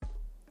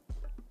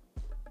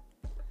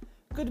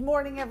Good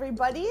morning,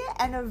 everybody,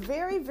 and a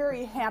very,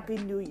 very happy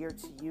new year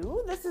to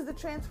you. This is the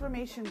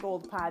Transformation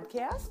Gold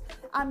Podcast.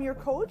 I'm your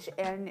coach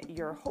and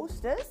your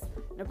hostess,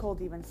 Nicole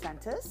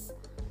DiVincentis,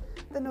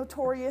 the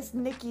notorious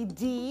Nikki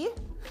D,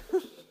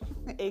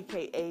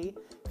 aka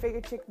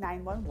Figure Chick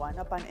 911,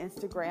 up on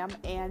Instagram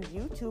and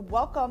YouTube.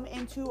 Welcome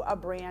into a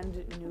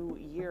brand new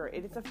year.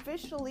 It is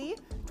officially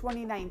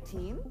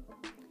 2019.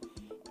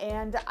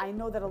 And I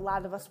know that a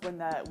lot of us, when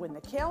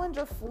the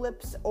calendar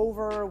flips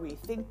over, we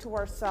think to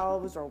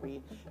ourselves or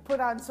we put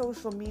on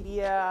social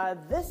media,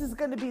 this is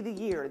going to be the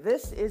year.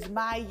 This is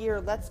my year.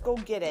 Let's go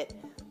get it.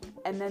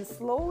 And then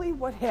slowly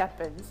what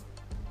happens,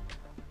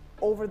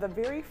 over the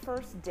very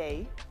first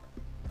day,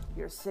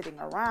 you're sitting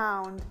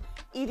around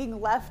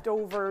eating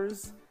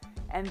leftovers.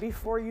 And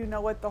before you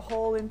know it, the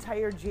whole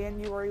entire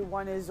January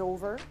 1 is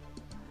over.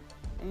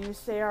 And you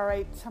say, all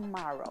right,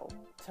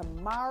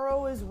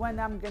 Tomorrow is when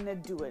I'm going to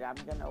do it. I'm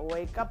going to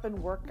wake up and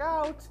work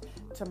out.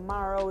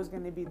 Tomorrow is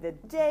going to be the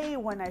day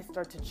when I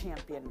start to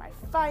champion my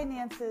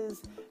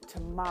finances.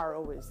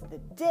 Tomorrow is the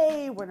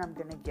day when I'm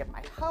going to get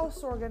my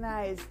house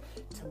organized.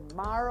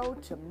 Tomorrow,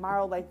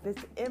 like this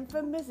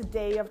infamous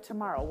day of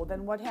tomorrow. Well,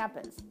 then what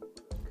happens?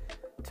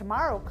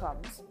 Tomorrow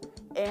comes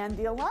and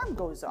the alarm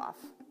goes off.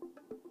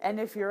 And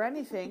if you're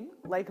anything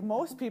like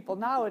most people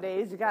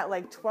nowadays, you got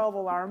like 12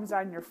 alarms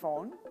on your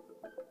phone.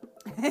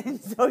 And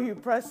so you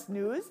press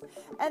snooze,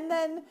 and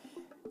then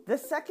the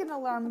second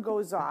alarm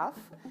goes off,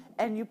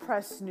 and you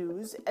press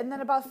snooze, and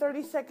then about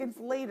 30 seconds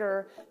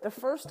later, the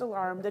first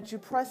alarm that you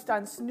pressed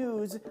on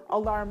snooze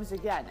alarms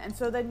again. And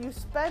so then you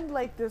spend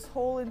like this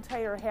whole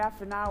entire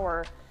half an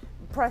hour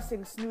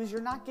pressing snooze.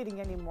 You're not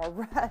getting any more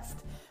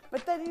rest.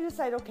 But then you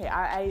decide, okay,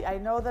 I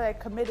know that I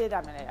committed.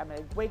 I'm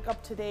gonna wake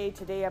up today.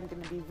 Today I'm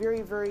gonna be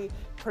very, very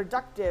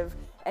productive.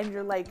 And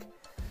you're like,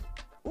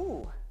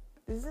 ooh,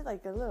 this is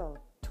like a little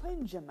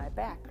twinge in my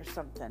back or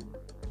something.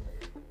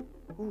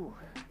 Ooh,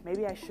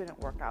 maybe I shouldn't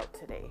work out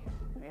today.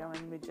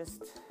 Let me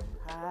just,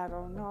 I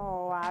don't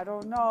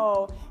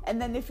know.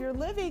 And then if you're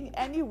living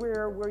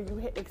anywhere where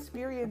you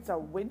experience a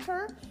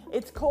winter,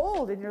 it's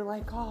cold and you're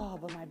like, oh,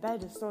 but my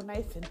bed is so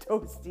nice and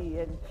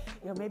toasty,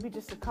 and maybe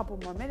just a couple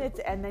more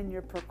minutes, and then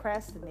you're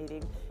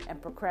procrastinating,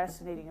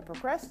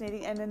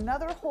 and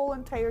another whole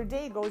entire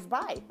day goes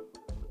by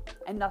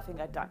and nothing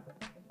got done.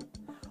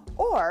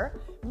 Or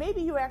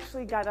maybe you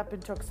actually got up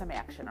and took some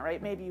action, all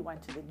right? Maybe you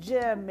went to the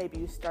gym, maybe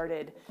you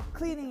started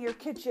cleaning your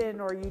kitchen,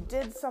 or you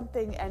did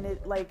something and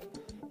it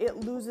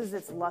loses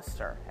its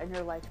luster. And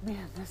you're like,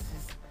 man,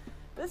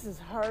 this is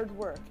hard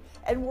work.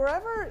 And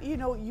wherever,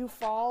 you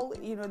fall,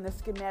 in the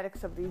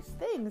schematics of these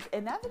things,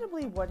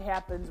 inevitably what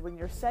happens when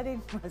you're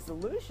setting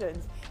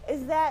resolutions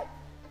is that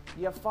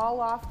you fall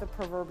off the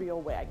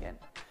proverbial wagon.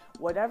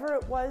 Whatever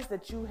it was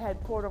that you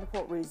had, quote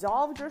unquote,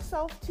 resolved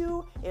yourself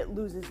to, it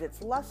loses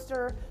its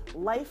luster,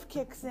 life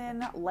kicks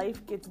in,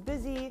 life gets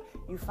busy,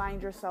 you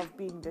find yourself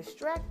being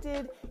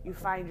distracted, you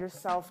find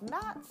yourself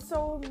not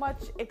so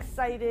much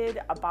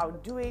excited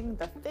about doing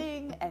the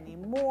thing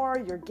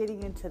anymore, you're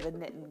getting into the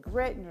nit and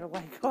grit, and you're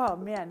like, oh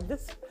man,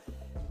 this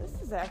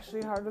is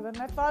actually harder than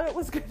I thought it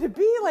was going to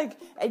be,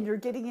 and you're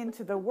getting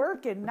into the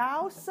work, and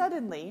now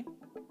suddenly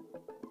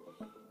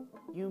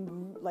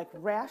you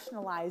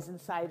rationalize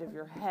inside of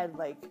your head,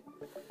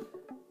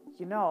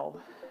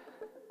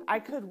 I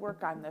could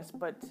work on this,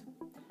 but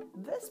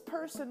this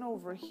person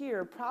over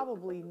here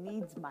probably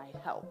needs my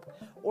help.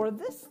 Or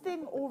this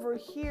thing over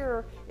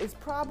here is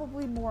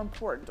probably more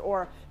important.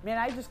 Or, man,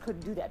 I just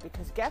couldn't do that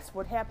because guess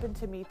what happened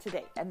to me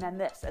today? And then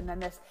this, and then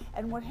this.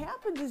 And what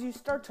happens is you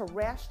start to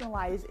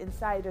rationalize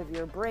inside of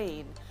your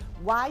brain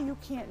why you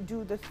can't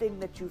do the thing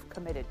that you've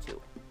committed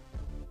to.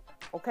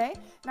 Okay?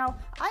 Now,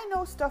 I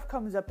know stuff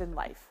comes up in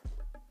life.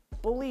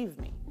 Believe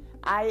me,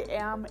 I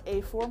am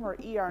a former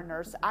ER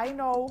nurse. I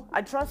know,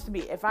 trust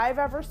me, if I've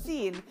ever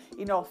seen,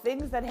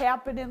 things that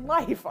happen in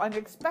life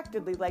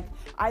unexpectedly,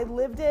 I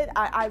lived it,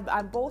 I've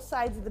on both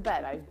sides of the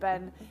bed. I've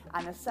been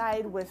on a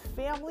side with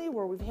family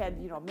where we've had,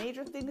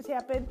 major things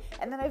happen.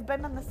 And then I've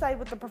been on the side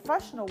with the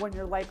professional when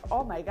you're like,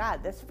 oh my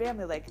God, this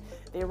family,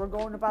 they were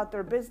going about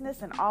their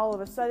business and all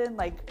of a sudden,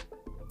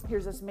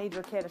 here's this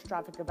major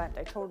catastrophic event.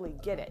 I totally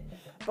get it.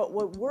 But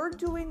what we're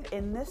doing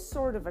in this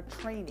sort of a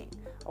training,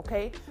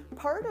 okay,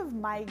 part of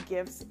my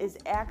gifts is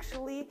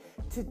actually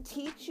to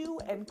teach you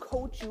and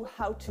coach you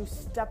how to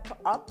step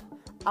up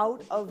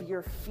out of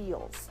your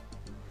feels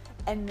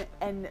and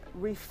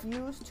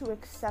refuse to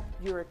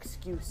accept your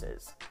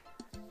excuses.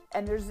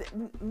 And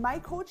my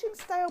coaching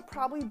style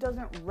probably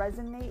doesn't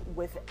resonate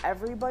with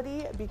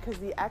everybody because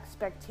the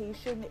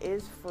expectation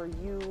is for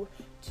you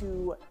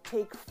to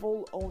take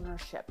full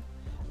ownership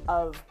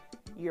of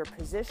your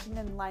position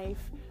in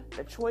life,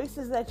 the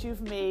choices that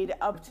you've made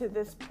up to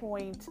this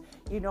point,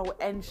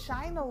 and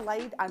shine a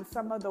light on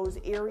some of those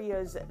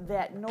areas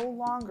that no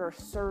longer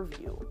serve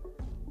you.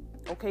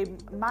 Okay,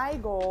 my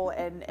goal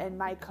and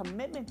my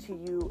commitment to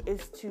you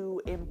is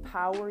to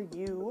empower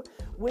you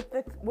with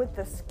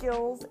the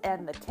skills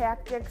and the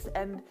tactics,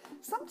 and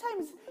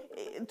sometimes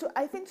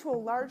I think to a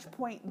large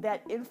point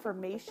that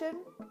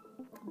information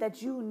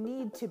that you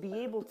need to be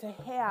able to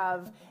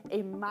have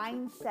a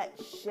mindset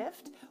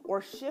shift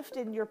or shift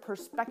in your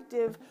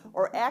perspective,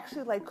 or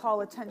actually like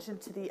call attention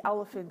to the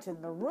elephant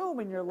in the room,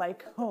 and you're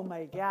like, oh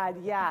my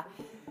God, yeah,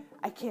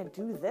 I can't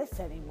do this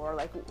anymore.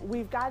 Like,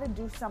 we've got to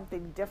do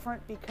something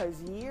different,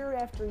 because year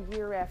after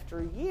year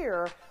after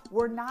year,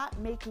 we're not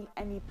making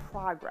any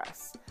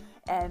progress.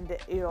 And,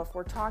 if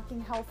we're talking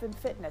health and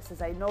fitness,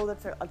 as I know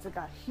it's like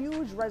a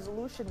huge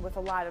resolution with a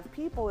lot of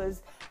people,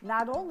 is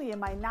not only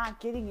am I not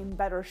getting in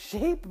better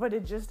shape, but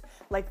it just,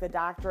 like, the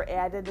doctor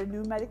added a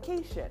new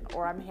medication,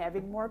 or I'm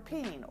having more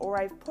pain,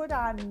 or I've put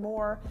on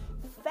more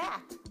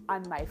fat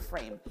on my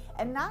frame.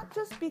 And not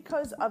just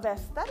because of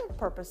aesthetic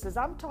purposes.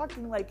 I'm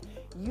talking like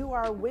you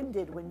are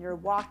winded when you're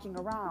walking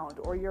around,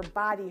 or your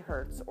body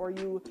hurts, or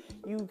you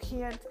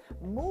can't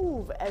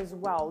move as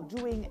well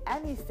doing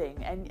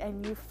anything,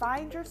 and you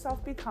find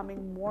yourself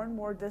becoming more and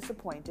more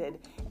disappointed,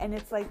 and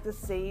it's like the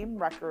same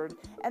record.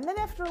 And then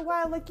after a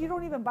while, like, you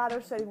don't even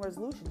bother setting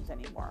resolutions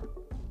anymore.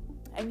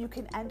 And you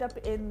can end up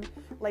in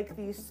like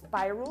these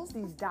spirals,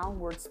 these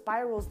downward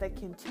spirals that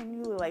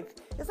continually, like,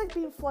 it's like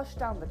being flushed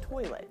down the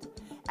toilet.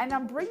 And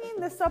I'm bringing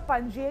this up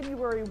on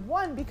January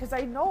 1 because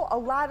I know a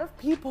lot of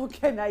people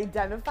can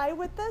identify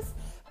with this,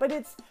 but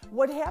it's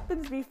what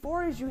happens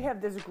before is you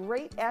have this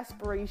great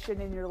aspiration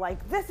and you're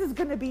like, this is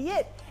going to be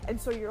it. And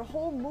so your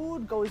whole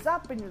mood goes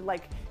up and you're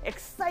like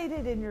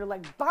excited and you're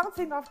like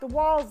bouncing off the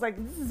walls,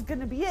 like, this is going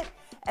to be it.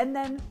 And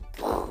then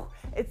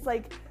it's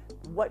like,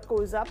 what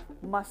goes up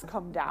must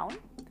come down,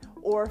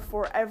 or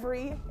for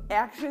every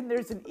action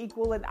there's an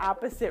equal and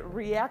opposite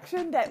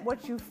reaction. That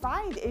what you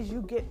find is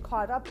you get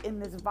caught up in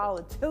this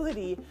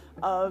volatility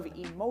of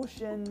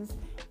emotions,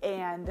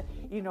 and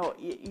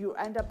you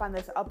end up on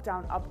this up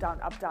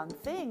down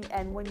thing.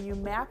 And when you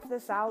map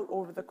this out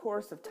over the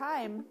course of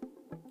time,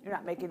 you're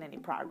not making any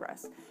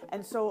progress.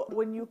 And so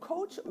when you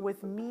coach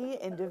with me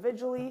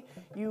individually,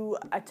 you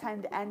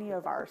attend any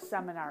of our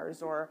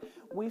seminars, or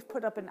we've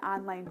put up an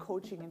online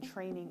coaching and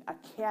training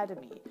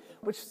academy,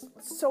 which is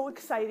so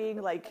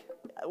exciting. Like,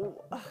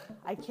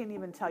 I can't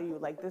even tell you,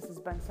 like, this has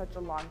been such a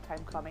long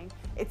time coming.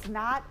 It's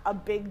not a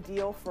big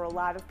deal for a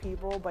lot of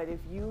people, but if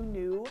you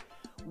knew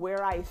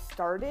where I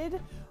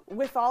started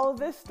with all of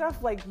this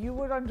stuff, like, you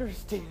would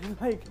understand,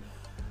 like,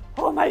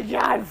 oh my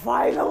God,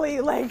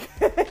 finally, like,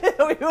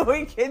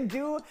 we can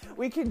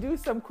do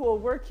some cool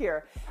work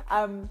here.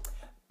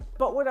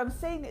 But what I'm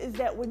saying is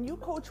that when you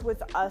coach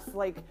with us,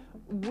 like,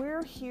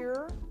 we're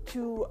here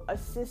to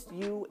assist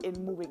you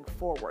in moving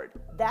forward.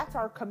 That's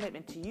our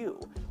commitment to you.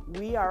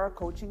 We are a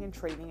coaching and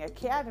training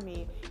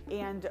academy,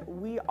 and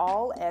we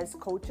all, as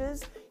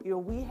coaches,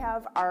 we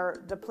have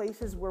the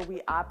places where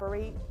we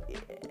operate,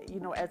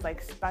 as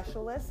like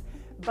specialists.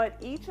 But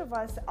each of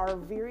us are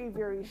very,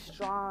 very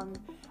strong,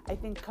 I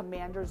think,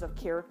 commanders of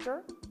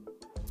character.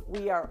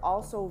 We are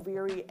also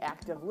very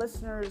active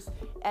listeners,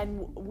 and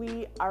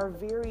we are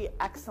very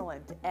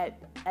excellent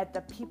at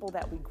the people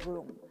that we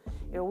groom.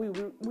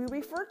 We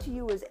refer to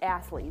you as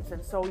athletes.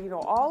 And so,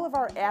 all of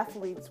our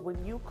athletes,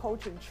 when you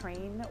coach and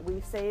train, we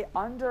say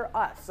under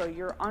us. So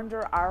you're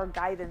under our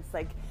guidance.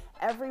 Like,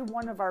 every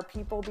one of our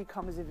people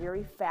becomes a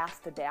very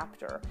fast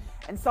adapter.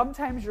 And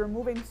sometimes you're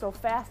moving so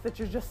fast that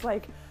you're just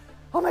like,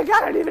 oh my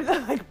God, I didn't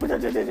even, like,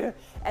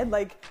 and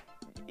like,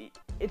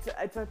 it's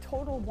a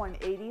total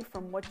 180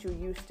 from what you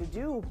used to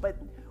do, but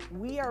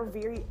we are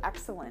very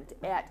excellent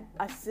at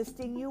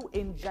assisting you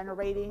in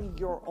generating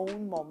your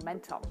own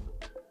momentum,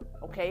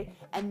 okay?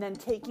 And then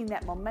taking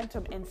that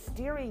momentum and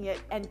steering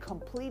it and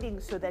completing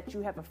so that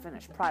you have a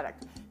finished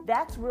product.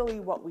 That's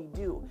really what we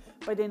do.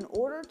 But in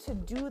order to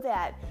do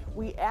that,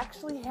 we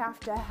actually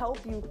have to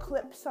help you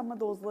clip some of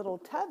those little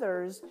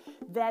tethers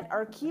that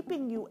are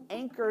keeping you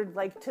anchored,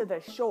 like, to the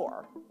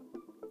shore.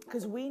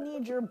 Because we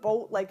need your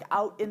boat, like,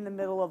 out in the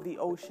middle of the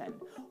ocean.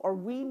 Or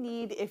we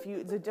need,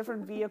 it's a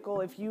different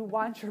vehicle, if you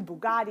want your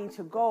Bugatti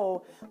to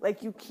go,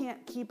 like, you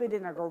can't keep it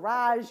in a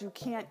garage. You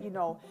can't,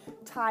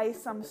 tie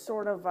some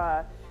sort of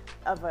a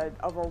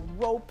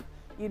rope,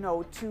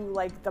 to,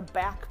 like, the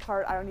back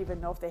part. I don't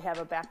even know if they have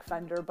a back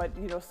fender, but,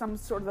 some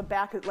sort of the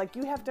back, like,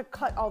 you have to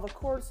cut all the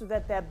cords so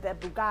that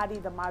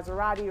Bugatti, the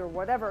Maserati, or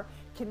whatever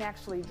can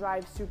actually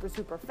drive super,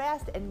 super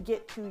fast and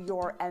get to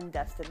your end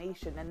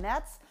destination. And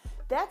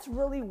that's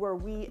really where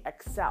we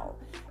excel.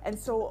 And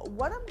so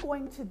what I'm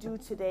going to do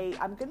today,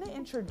 I'm going to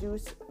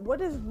introduce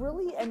what is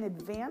really an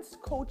advanced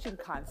coaching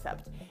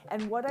concept.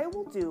 And what I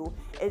will do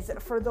is,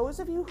 for those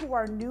of you who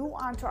are new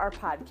onto our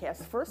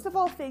podcast, first of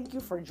all, thank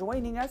you for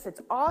joining us. It's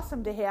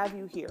awesome to have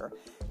you here.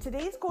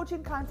 Today's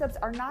coaching concepts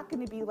are not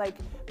going to be like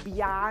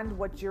beyond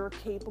what you're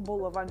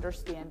capable of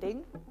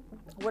understanding.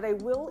 What I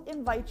will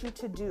invite you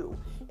to do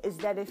is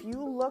that if you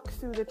look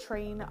through the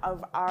train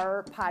of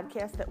our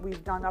podcast that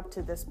we've done up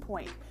to this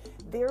point,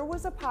 there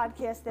was a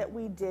podcast that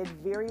we did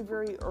very,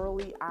 very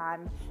early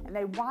on. And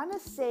I want to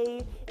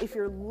say, if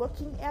you're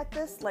looking at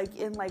this, like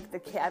in like the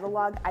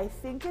catalog, I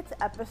think it's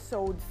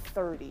episode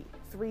 30.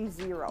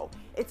 230.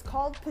 It's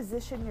called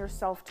Position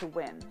Yourself to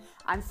Win.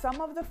 On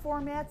some of the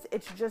formats,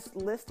 it's just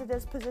listed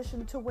as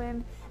Position to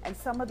Win, and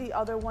some of the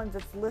other ones,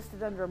 it's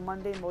listed under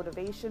Monday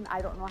Motivation.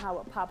 I don't know how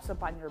it pops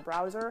up on your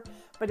browser,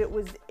 but it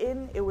was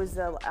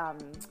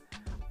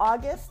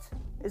August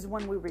is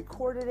when we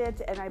recorded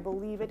it, and I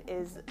believe it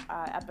is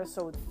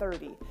episode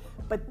 30.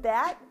 But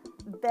that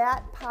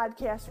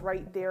podcast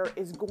right there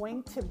is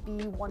going to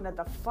be one of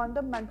the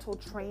fundamental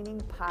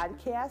training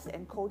podcasts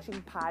and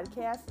coaching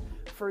podcasts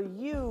for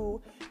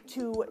you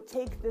to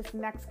take this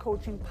next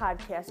coaching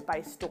podcast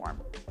by storm.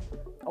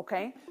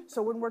 Okay?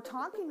 So when we're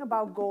talking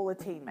about goal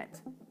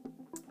attainment,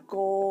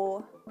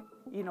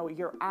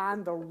 you're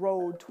on the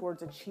road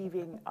towards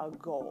achieving a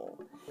goal.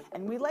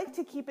 And we like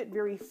to keep it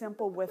very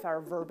simple with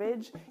our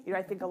verbiage.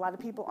 I think a lot of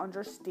people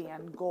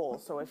understand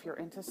goals. So if you're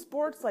into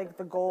sports, like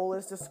the goal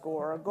is to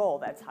score a goal.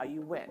 That's how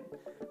you win,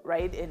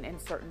 right? In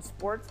certain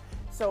sports.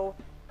 So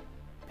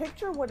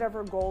picture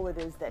whatever goal it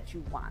is that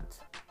you want.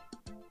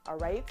 All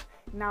right?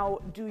 Now,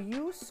 do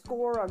you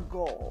score a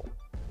goal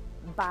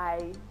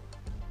by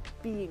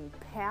being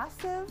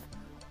passive,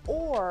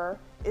 or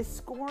is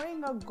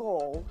scoring a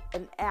goal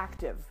an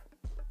active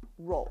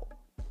role?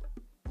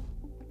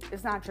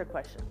 It's not your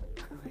question.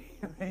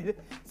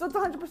 So it's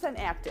 100%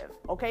 active,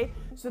 okay?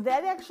 So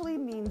that actually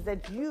means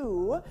that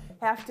you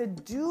have to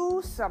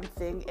do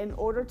something in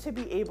order to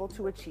be able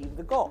to achieve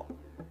the goal,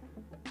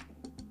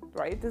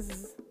 right?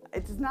 It's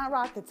not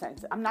rocket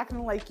science. I'm not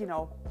going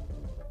to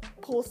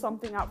pull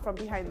something out from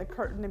behind the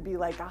curtain and be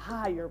like,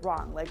 aha, you're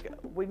wrong. Like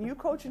when you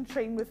coach and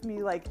train with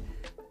me, like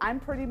I'm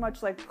pretty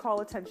much like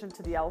call attention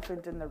to the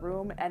elephant in the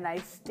room, and I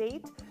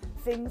state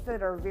things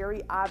that are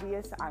very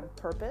obvious on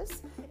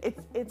purpose.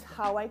 It's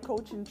how I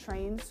coach and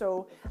train.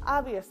 So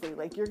obviously,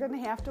 like you're going to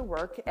have to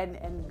work, and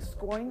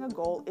scoring a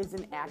goal is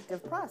an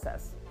active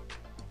process.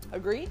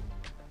 Agree?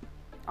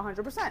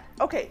 100%.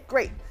 Okay,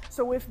 great.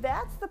 So if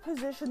that's the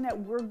position that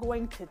we're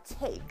going to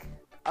take,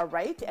 all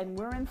right, and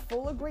we're in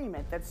full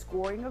agreement that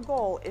scoring a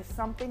goal is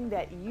something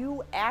that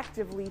you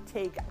actively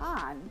take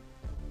on,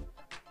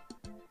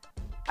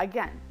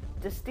 again,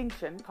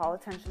 distinction, call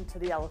attention to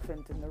the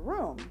elephant in the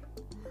room.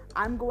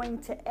 I'm going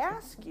to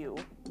ask you,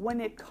 when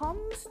it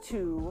comes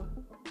to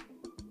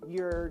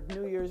your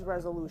New Year's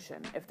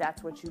resolution, if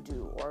that's what you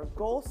do, or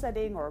goal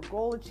setting or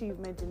goal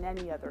achievement in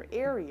any other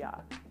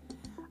area,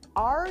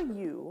 are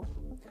you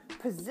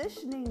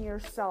positioning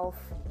yourself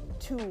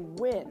to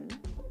win,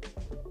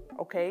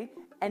 okay?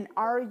 And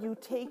are you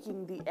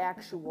taking the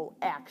actual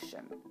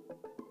action?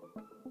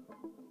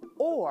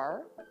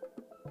 Or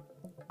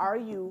are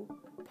you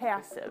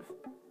passive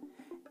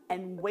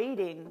and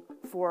waiting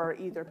for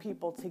either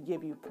people to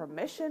give you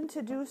permission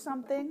to do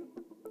something,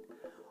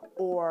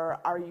 or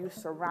are you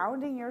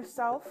surrounding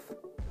yourself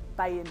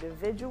by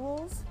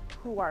individuals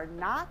who are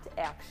not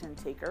action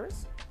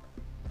takers?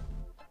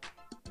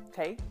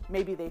 Okay,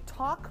 maybe they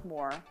talk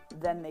more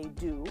than they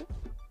do.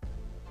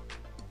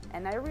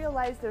 And I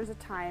realize there's a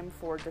time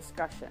for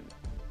discussion,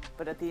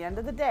 but at the end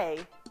of the day,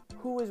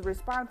 who is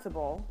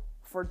responsible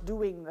for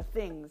doing the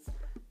things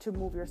to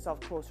move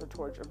yourself closer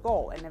towards your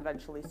goal and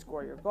eventually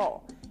score your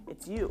goal?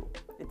 It's you.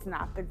 It's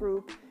not the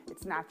group.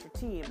 It's not your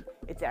team.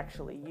 It's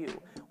actually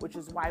you, which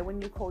is why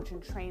when you coach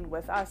and train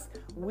with us,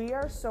 we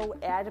are so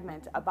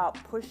adamant about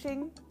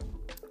pushing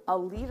a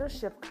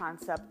leadership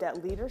concept,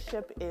 that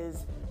leadership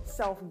is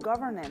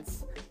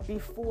self-governance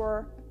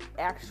before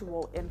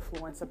actual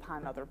influence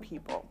upon other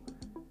people,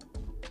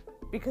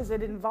 because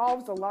it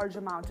involves a large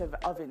amount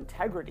of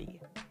integrity.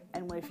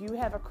 And if you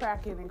have a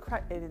crack in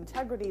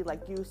integrity,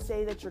 like you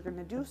say that you're going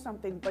to do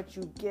something, but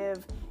you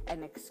give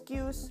an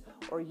excuse,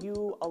 or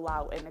you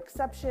allow an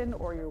exception,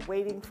 or you're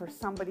waiting for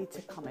somebody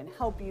to come and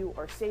help you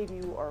or save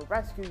you or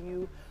rescue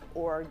you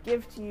or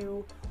give to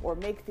you or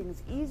make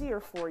things easier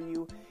for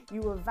you,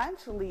 you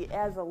eventually,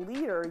 as a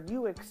leader,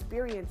 you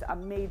experience a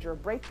major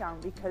breakdown,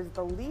 because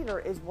the leader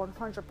is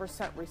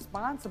 100%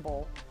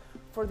 responsible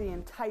for the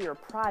entire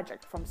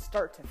project from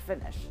start to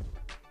finish.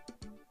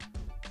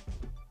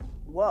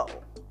 Whoa.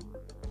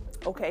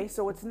 Okay,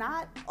 so it's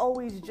not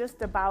always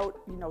just about,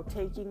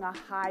 taking a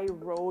high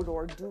road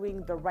or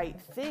doing the right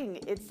thing.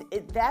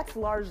 That's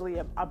largely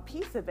a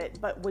piece of it,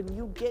 but when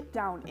you get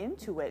down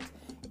into it,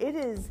 it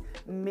is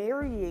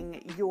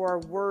marrying your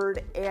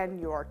word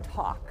and your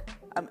talk.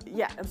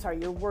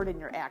 Your word and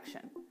your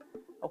action.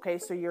 Okay,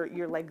 so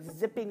you're like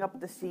zipping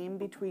up the seam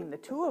between the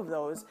two of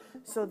those,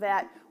 so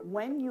that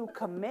when you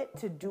commit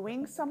to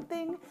doing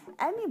something,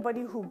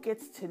 anybody who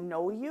gets to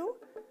know you,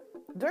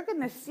 they're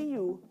going to see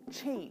you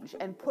change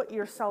and put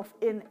yourself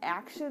in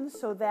action,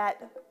 so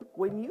that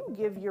when you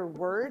give your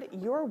word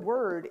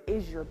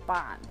is your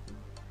bond.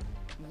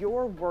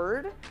 Your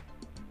word,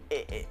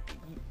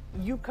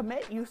 you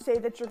commit, you say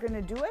that you're going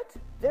to do it,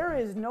 there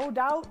is no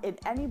doubt in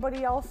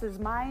anybody else's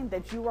mind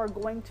that you are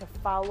going to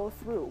follow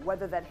through,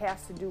 whether that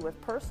has to do with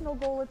personal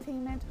goal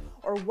attainment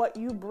or what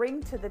you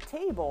bring to the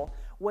table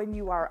when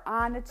you are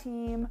on a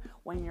team,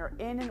 when you're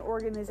in an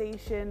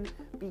organization,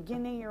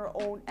 beginning your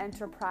own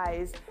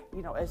enterprise,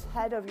 as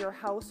head of your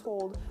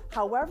household,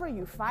 however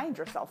you find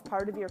yourself,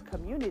 part of your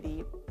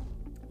community.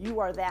 you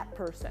are that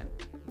person.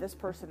 This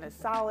person is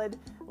solid.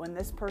 When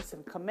this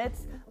person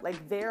commits,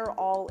 like they're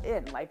all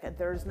in. Like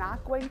there's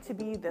not going to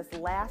be this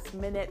last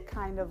minute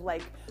kind of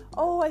like,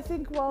 oh, I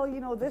think, well,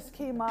 this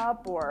came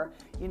up, or,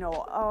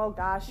 oh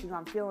gosh,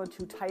 I'm feeling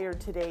too tired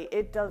today.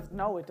 It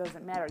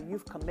doesn't matter.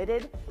 You've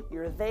committed,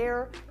 you're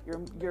there,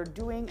 you're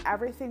doing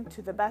everything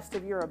to the best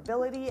of your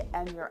ability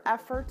and your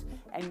effort,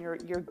 and you're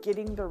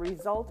getting the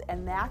result.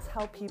 And that's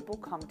how people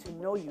come to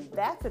know you.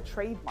 That's a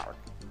trademark.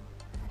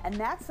 And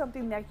that's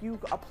something that you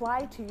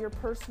apply to your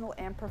personal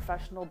and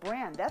professional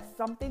brand. That's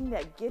something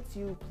that gets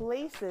you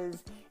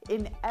places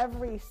in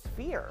every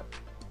sphere,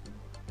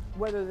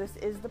 whether this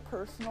is the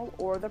personal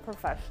or the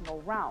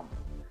professional realm.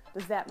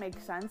 Does that make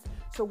sense?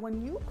 So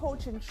when you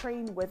coach and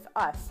train with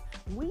us,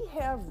 we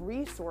have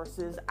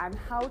resources on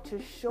how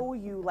to show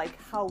you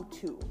like how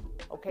to,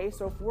 okay?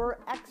 So if we're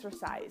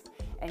exercise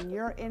and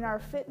you're in our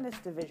fitness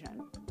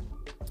division,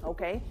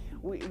 okay,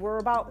 we're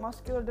about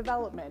muscular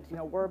development,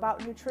 we're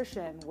about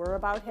nutrition, we're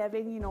about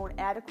having, an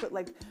adequate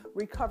like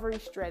recovery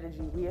strategy.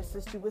 We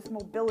assist you with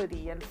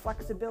mobility and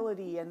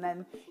flexibility. And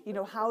then,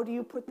 how do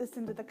you put this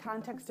into the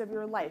context of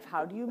your life?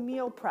 How do you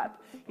meal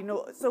prep?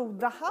 So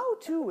the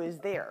how-to is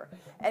there.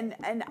 And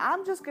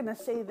I'm just going to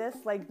say this,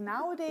 like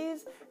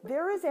nowadays,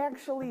 there is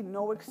actually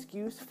no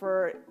excuse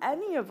for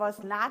any of us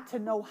not to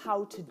know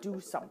how to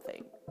do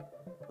something.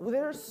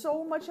 There's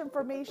so much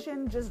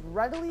information just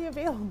readily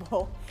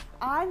available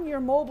on your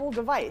mobile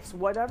device,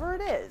 whatever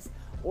it is,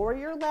 or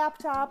your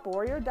laptop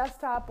or your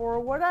desktop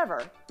or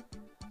whatever.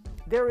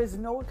 There is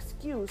no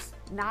excuse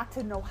not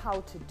to know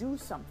how to do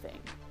something.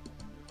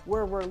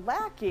 Where we're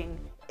lacking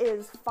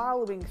is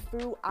following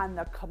through on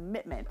the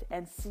commitment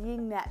and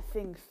seeing that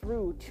thing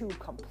through to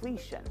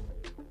completion.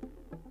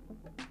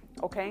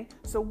 Okay,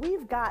 so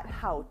we've got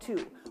how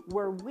to,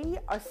 where we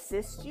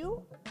assist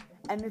you.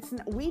 And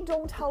we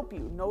don't help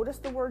you. Notice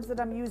the words that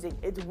I'm using.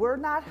 We're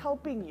not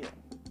helping you.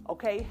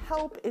 Okay?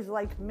 Help is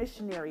like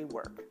missionary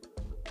work.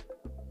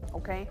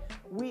 Okay?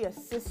 We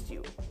assist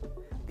you.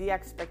 The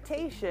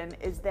expectation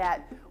is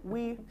that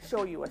we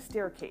show you a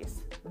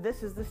staircase.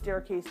 This is the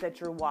staircase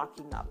that you're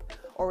walking up.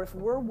 Or if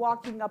we're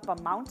walking up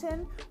a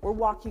mountain, we're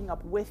walking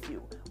up with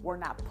you. We're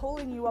not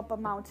pulling you up a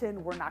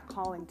mountain. We're not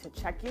calling to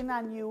check in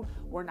on you.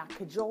 We're not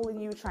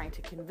cajoling you, trying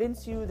to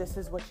convince you this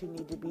is what you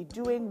need to be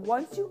doing.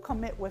 Once you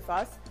commit with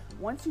us,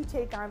 once you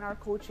take on our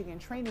coaching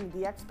and training,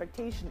 the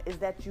expectation is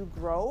that you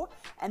grow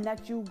and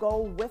that you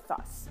go with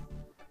us.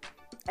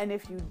 And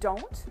if you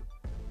don't,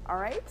 all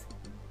right,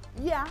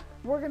 yeah,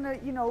 we're going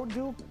to,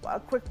 do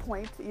a quick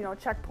point,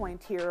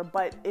 checkpoint here.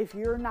 But if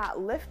you're not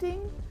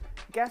lifting,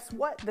 guess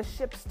what? The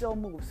ship still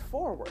moves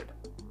forward.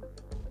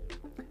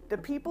 The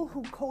people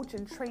who coach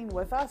and train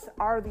with us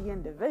are the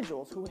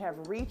individuals who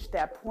have reached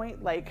that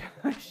point like,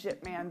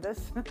 shit, man,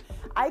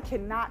 I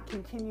cannot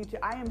continue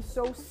I am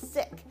so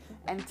sick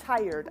and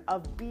tired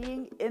of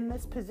being in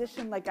this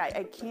position. Like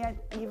I can't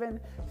even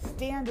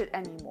stand it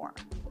anymore.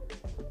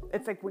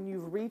 It's like when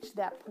you've reached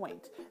that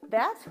point,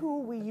 that's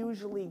who we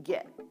usually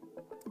get.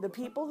 The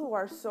people who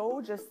are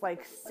so just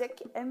like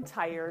sick and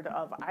tired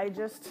of, I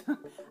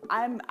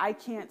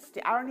can't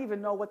stand, I don't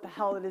even know what the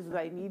hell it is that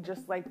I need,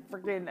 just like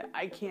freaking,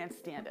 I can't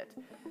stand it.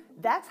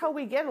 That's how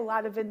we get a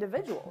lot of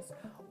individuals.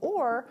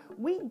 Or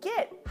we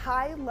get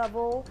high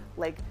level,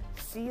 like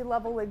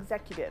C-level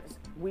executives.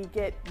 We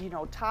get,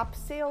 top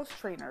sales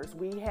trainers.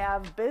 We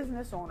have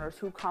business owners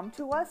who come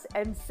to us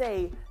and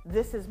say,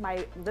 this is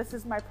my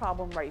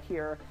problem right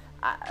here.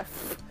 I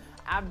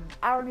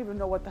don't even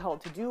know what the hell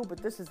to do, but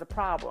this is the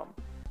problem.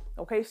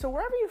 Okay, so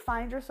wherever you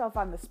find yourself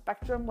on the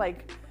spectrum,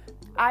 like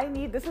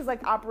this is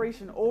like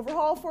Operation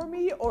Overhaul for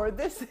me, or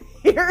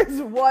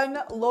here's one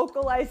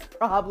localized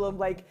problem,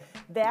 like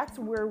that's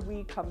where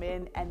we come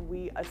in and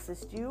we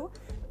assist you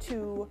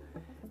to,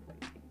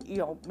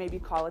 maybe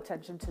call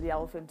attention to the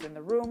elephant in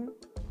the room.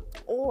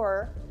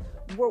 Or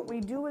what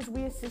we do is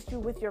we assist you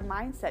with your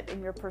mindset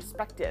and your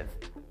perspective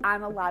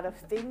on a lot of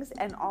things,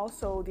 and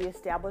also the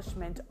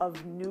establishment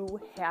of new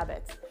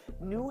habits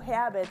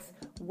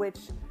which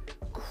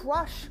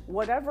crush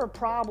whatever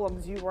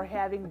problems you were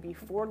having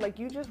before. Like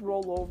you just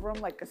roll over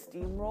them like a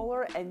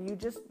steamroller, and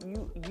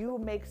you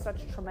make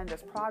such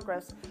tremendous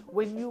progress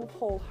when you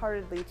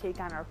wholeheartedly take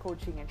on our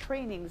coaching and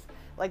trainings.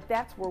 Like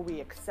that's where we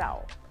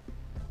excel.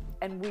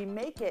 And we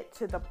make it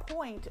to the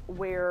point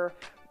where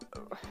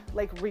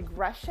like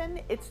regression,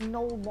 it's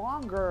no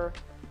longer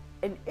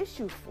an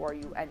issue for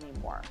you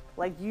anymore.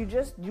 Like you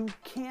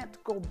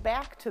can't go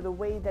back to the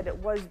way that it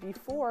was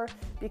before,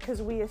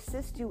 because we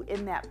assist you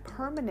in that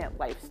permanent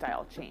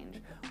lifestyle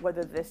change,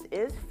 whether this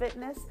is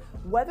fitness,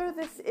 whether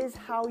this is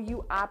how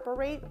you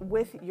operate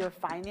with your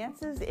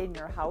finances in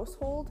your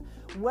household,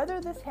 whether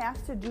this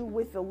has to do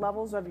with the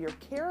levels of your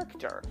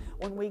character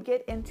when we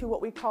get into what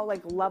we call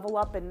like level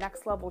up and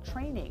next level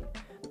training.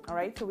 All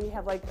right, so we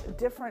have like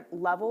different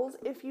levels,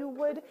 if you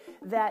would,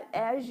 that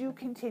as you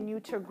continue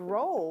to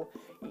grow,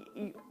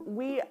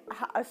 we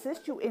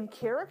assist you in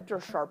character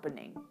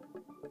sharpening.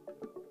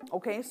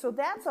 Okay, so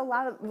that's a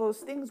lot of those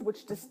things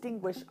which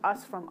distinguish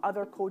us from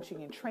other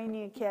coaching and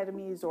training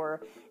academies,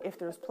 or if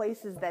there's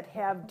places that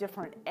have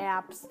different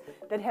apps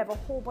that have a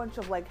whole bunch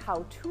of like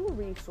how-to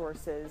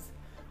resources.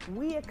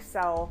 We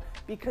excel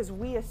because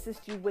we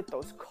assist you with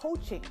those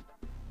coaching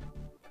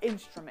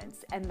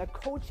instruments and the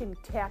coaching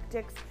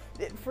tactics.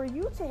 For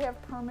you to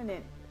have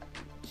permanent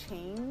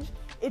change,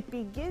 it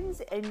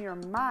begins in your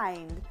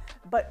mind,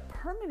 but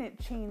permanent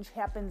change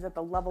happens at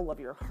the level of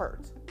your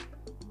heart.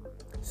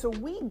 So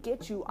we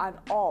get you on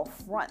all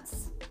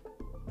fronts,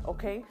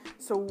 okay?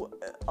 So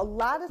a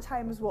lot of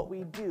times what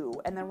we do,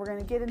 and then we're going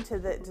to get into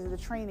the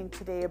training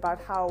today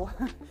about how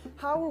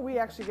are we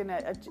actually going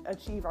to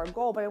achieve our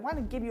goal, but I want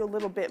to give you a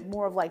little bit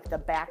more of like the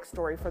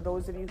backstory for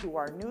those of you who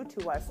are new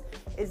to us,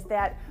 is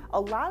that a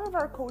lot of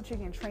our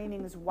coaching and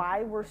training is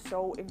why we're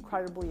so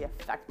incredibly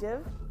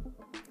effective.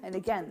 And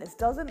again, this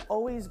doesn't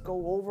always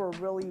go over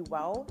really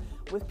well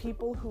with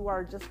people who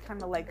are just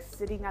kind of like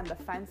sitting on the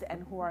fence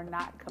and who are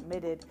not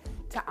committed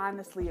to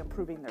honestly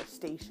improving their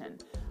station.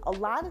 A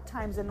lot of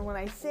times, and when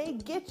I say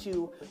get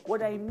you,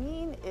 what I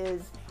mean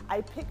is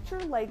I picture,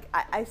 like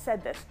I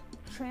said this,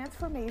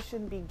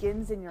 transformation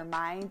begins in your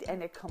mind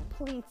and it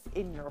completes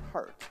in your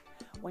heart.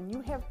 When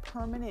you have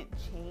permanent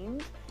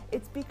change,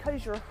 it's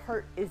because your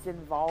heart is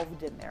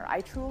involved in there.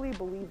 I truly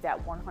believe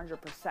that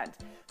 100%.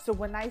 So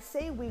when I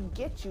say we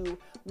get you,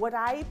 what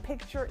I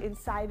picture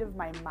inside of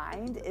my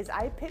mind is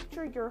I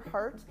picture your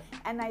heart,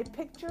 and I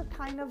picture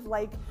kind of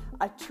like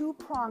a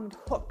two-pronged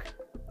hook,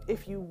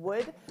 if you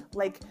would,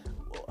 like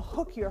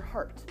hook your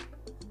heart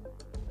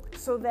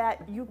so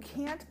that you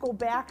can't go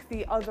back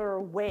the other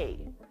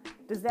way.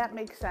 Does that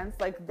make sense?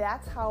 Like,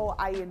 that's how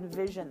I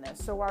envision this.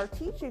 So our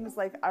teachings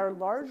are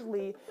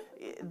largely,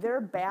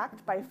 they're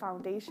backed by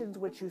foundations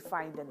which you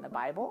find in the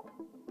Bible.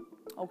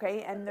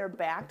 Okay, and they're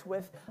backed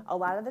with a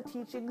lot of the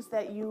teachings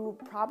that you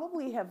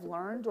probably have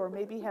learned or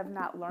maybe have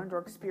not learned or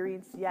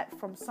experienced yet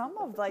from some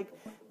of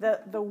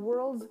the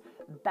world's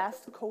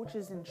best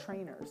coaches and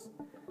trainers.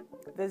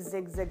 The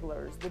Zig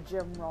Ziglars, the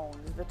Jim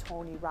Rohns, the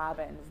Tony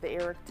Robbins, the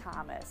Eric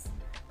Thomas,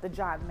 the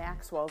John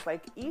Maxwells.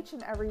 Like, each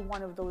and every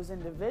one of those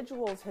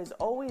individuals has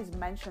always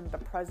mentioned the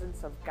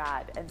presence of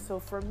God. And so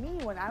for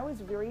me, when I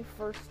was very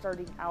first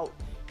starting out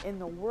in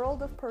the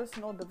world of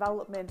personal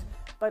development,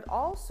 but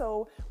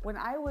also when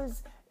I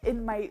was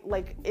in my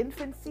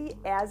infancy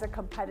as a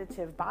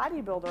competitive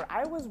bodybuilder,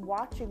 I was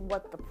watching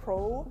what the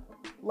pro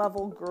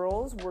level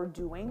girls were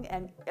doing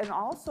and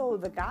also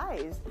the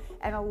guys.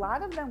 And a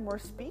lot of them were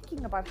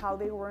speaking about how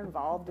they were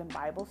involved in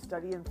Bible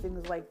study and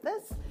things like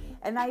this.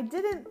 And I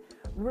didn't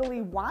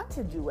really want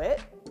to do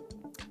it,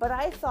 but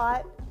I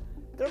thought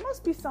there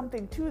must be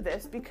something to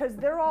this because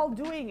they're all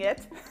doing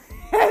it.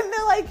 And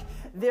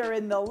they're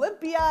in the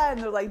Olympia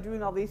and they're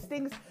doing all these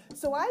things.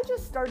 So I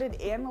just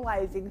started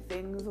analyzing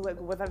things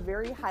with a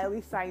very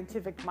highly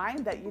scientific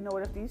mind that, you know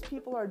what, if these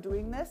people are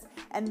doing this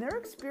and they're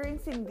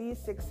experiencing these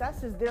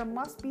successes, there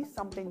must be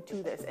something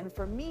to this. And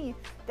for me,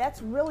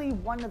 that's really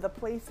one of the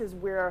places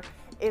where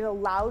it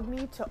allowed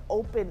me to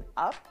open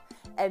up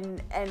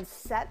and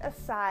set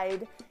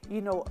aside,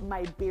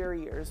 my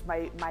barriers,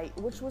 my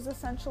which was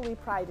essentially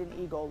pride and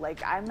ego.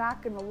 I'm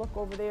not going to look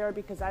over there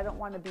because I don't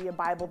want to be a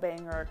Bible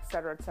banger, et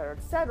cetera, et cetera,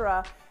 et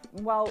cetera.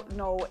 Well,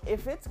 no,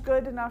 if it's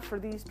good enough for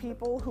these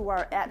people who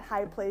are at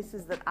high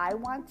places that I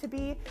want to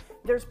be,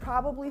 there's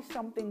probably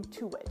something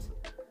to it.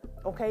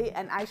 Okay,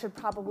 and I should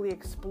probably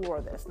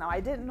explore this. Now, I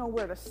didn't know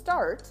where to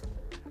start.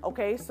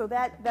 Okay, so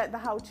that the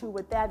how-to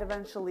with that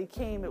eventually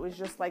came. It was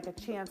just like a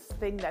chance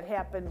thing that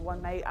happened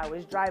one night. I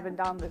was driving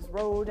down this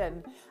road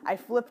and I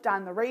flipped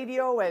on the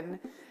radio, and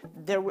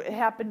there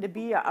happened to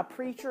be a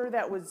preacher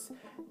that was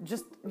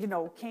just,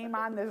 came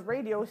on this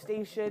radio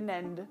station,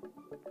 and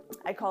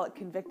I call it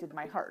convicted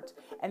my heart.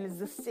 And it's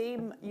the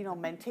same,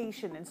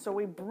 mentation. And so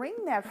we bring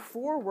that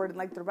forward,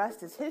 and the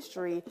rest is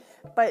history,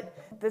 but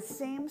the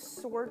same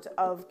sort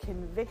of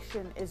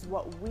conviction is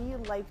what we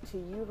like to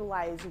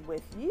utilize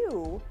with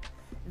you,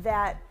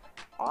 that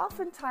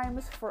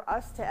oftentimes for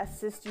us to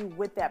assist you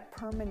with that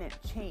permanent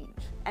change.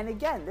 And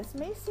again, this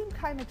may seem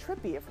kind of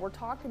trippy if we're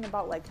talking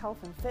about health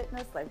and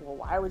fitness, well,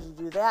 why would you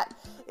do that?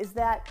 Is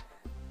that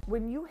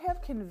when you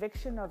have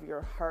conviction of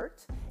your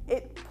heart,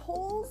 it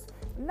pulls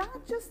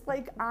not just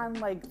on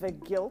the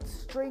guilt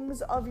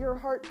strings of your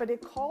heart, but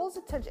it calls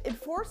attention. It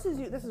forces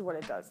you, this is what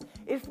it does.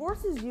 It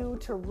forces you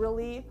to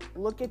really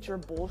look at your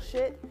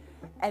bullshit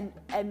and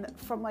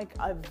from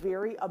a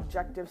very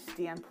objective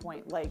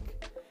standpoint,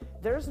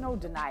 there's no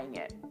denying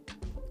it.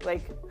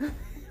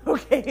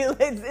 Okay,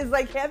 it's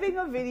like having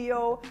a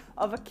video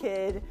of a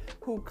kid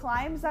who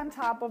climbs on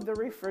top of the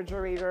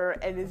refrigerator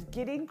and is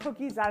getting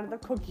cookies out of the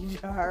cookie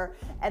jar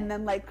and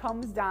then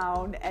comes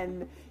down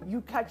and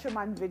you catch him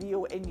on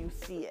video and you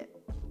see it.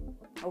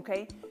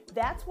 Okay,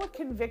 that's what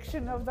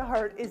conviction of the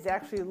heart is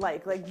actually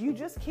like. You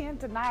just can't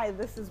deny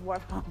this is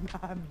what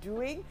I'm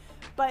doing,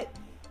 but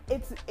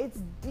it's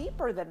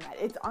deeper than that.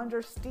 It's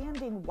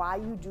understanding why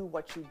you do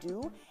what you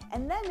do,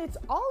 and then it's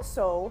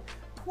also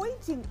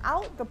pointing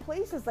out the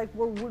places like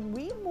where when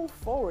we move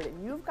forward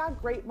and you've got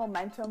great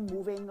momentum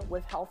moving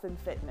with health and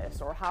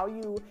fitness, or how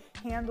you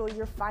handle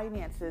your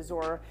finances,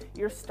 or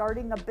you're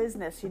starting a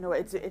business,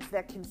 it's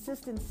that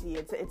consistency.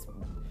 It's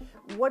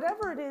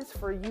whatever it is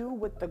for you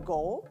with the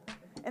goal.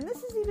 And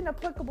this is even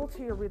applicable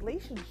to your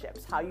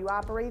relationships, how you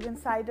operate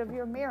inside of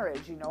your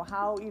marriage,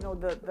 how,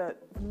 the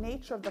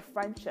nature of the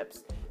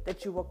friendships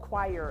that you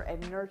acquire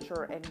and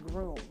nurture and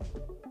groom.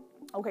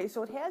 Okay,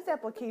 so it has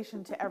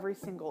application to every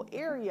single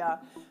area,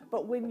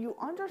 but when you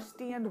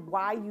understand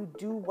why you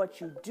do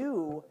what you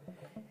do,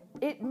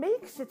 it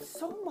makes it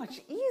so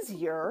much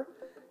easier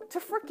to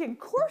freaking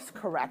course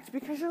correct,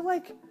 because you're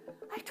like,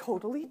 I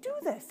totally do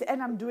this,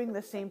 and I'm doing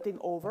the same thing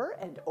over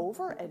and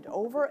over and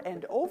over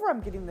and over.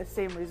 I'm getting the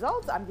same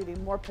results. I'm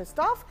getting more pissed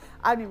off.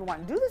 I don't even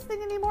want to do this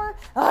thing anymore.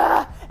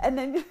 And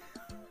then,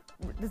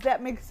 does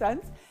that make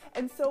sense?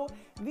 And so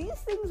these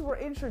things were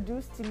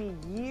introduced to me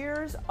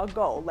years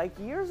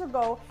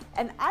ago,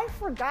 and I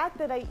forgot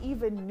that I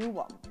even knew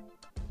them.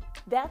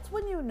 That's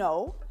when you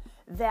know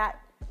that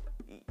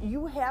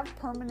you have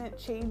permanent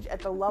change at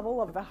the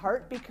level of the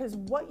heart, because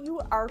what you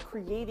are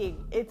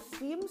creating, it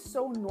seems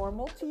so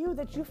normal to you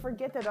that you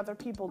forget that other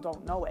people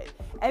don't know it.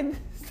 And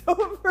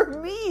so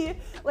for me,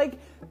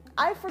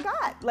 I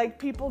forgot,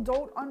 people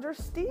don't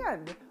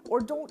understand or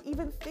don't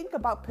even think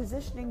about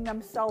positioning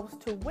themselves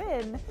to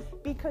win,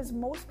 because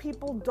most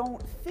people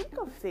don't think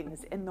of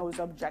things in those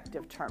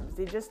objective terms.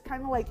 They just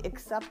kind of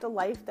accept a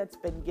life that's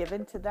been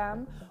given to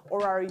them,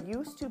 or are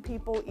used to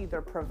people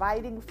either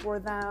providing for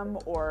them,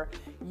 or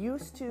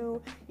used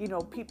to,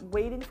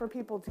 waiting for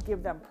people to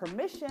give them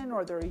permission,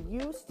 or they're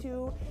used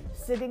to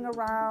sitting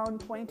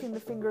around pointing the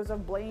fingers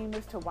of blame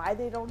as to why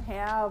they don't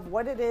have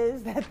what it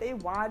is that they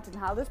want and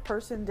how this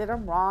person did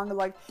them wrong.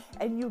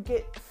 And you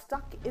get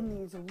stuck in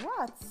these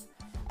ruts.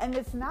 And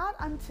it's not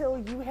until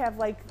you have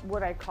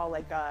what I call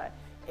a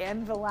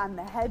anvil on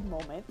the head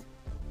moment,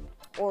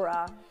 or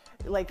a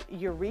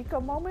eureka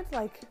moment,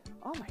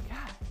 oh my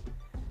God,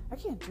 I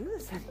can't do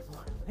this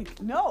anymore.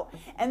 No.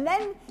 And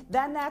then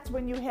that's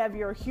when you have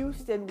your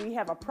Houston, we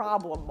have a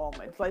problem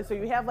moment. So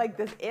you have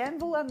this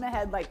anvil on the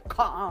head,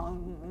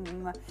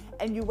 Kong,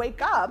 and you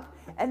wake up,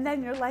 and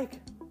then you're like,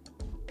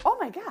 oh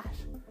my gosh,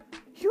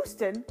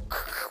 Houston,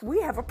 we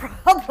have a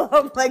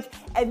problem.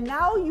 And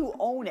now you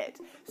own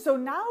it. So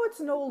now it's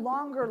no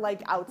longer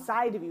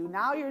outside of you.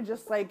 Now you're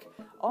just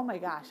oh my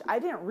gosh, I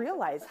didn't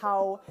realize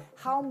how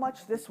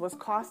much this was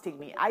costing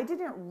me. I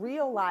didn't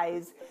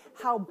realize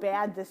how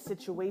bad this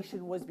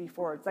situation was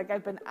before. It's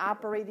I've been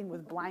operating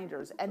with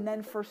blinders. And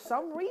then for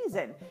some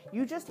reason,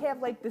 you just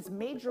have this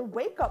major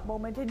wake up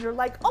moment, and you're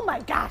like, oh my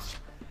gosh.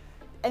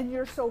 And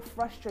you're so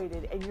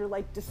frustrated, and you're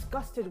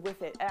disgusted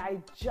with it. And I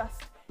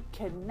just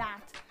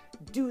cannot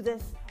do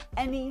this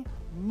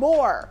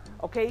anymore.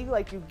 Okay,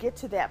 you get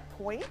to that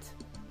point.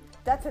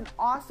 That's an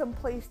awesome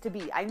place to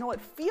be. I know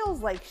it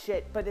feels like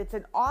shit, but it's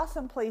an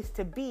awesome place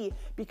to be,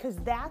 because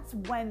that's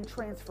when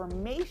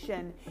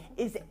transformation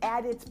is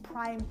at its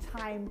prime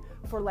time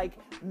for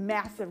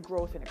massive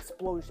growth and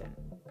explosion.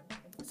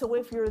 So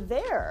if you're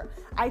there,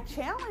 I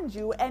challenge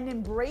you and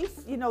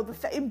embrace,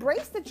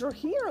 embrace that you're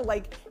here.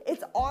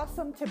 It's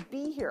awesome to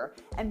be here.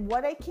 And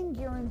what I can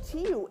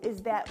guarantee you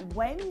is that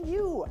when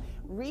you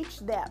reach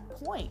that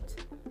point,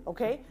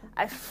 okay,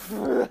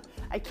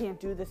 I can't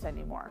do this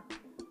anymore.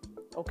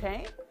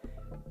 Okay?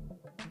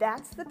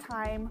 That's the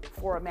time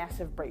for a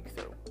massive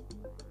breakthrough.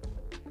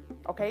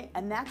 Okay?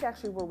 And that's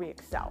actually where we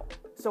excel.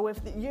 So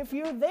if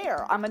you're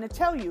there, I'm going to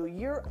tell you,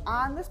 you're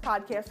on this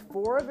podcast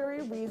for a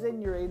very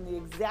reason. You're in the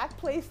exact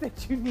place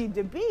that you need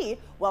to be.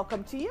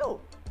 Welcome to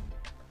you.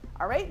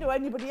 All right? Now,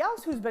 anybody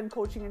else who's been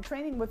coaching and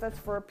training with us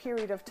for a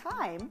period of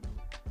time,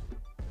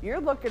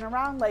 you're looking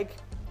around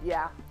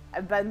yeah,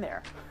 I've been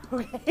there.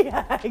 Okay?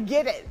 I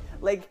get it.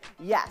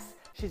 Yes.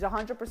 She's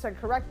 100%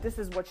 correct. This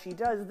is what she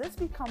does. This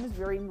becomes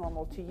very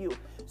normal to you.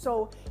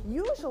 So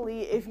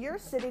usually if you're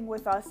sitting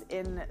with us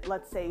in,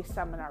 let's say,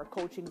 seminar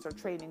coachings or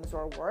trainings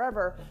or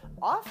wherever,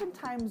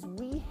 oftentimes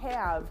we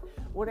have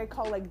what I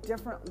call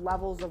different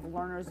levels of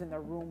learners in the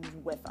rooms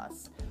with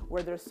us,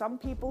 where there's some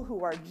people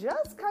who are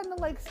just kind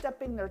of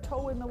stepping their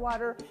toe in the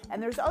water,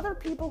 and there's other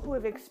people who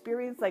have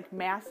experienced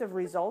massive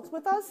results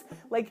with us.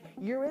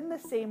 You're in the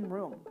same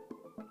room.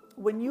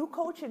 When you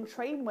coach and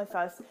train with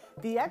us,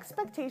 the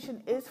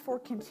expectation is for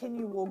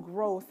continual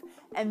growth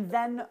and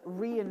then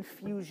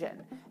reinfusion.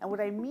 And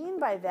what I mean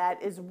by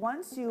that is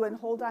once you, and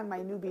hold on my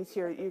newbies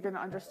here, you're going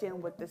to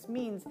understand what this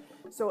means.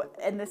 So,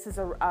 and this is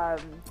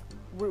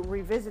we're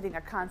revisiting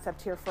a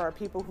concept here for our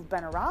people who've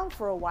been around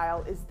for a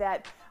while, is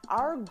that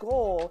our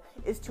goal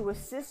is to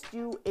assist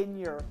you in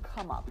your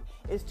come up,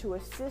 is to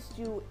assist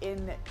you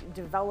in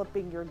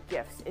developing your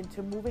gifts,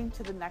 into moving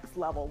to the next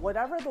level,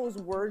 whatever those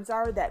words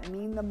are that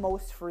mean the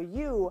most for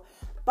you.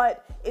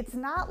 But it's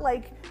not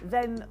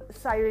then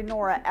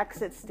sayonara,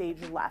 exit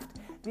stage left.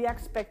 The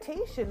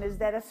expectation is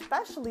that,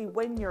 especially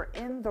when you're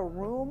in the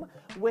room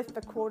with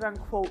the quote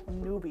unquote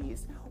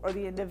newbies or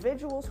the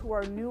individuals who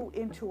are new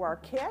into our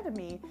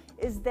academy,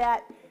 is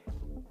that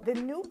the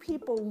new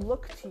people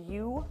look to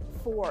you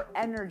for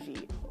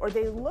energy, or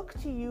they look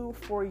to you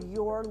for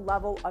your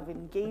level of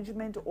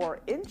engagement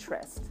or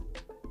interest.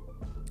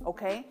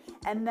 Okay?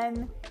 And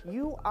then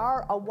you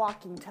are a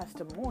walking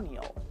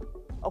testimonial.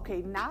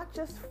 Okay? Not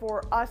just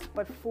for us,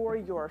 but for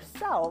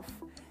yourself.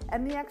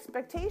 And the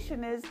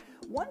expectation is,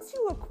 once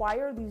you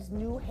acquire these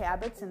new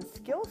habits and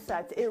skill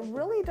sets, it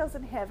really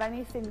doesn't have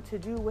anything to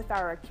do with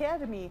our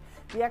academy.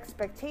 The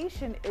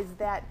expectation is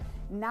that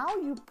now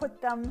you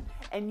put them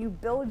and you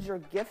build your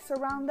gifts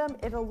around them.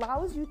 It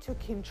allows you to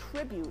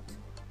contribute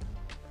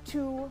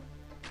to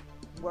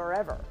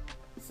wherever,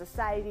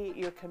 society,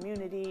 your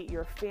community,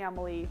 your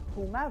family,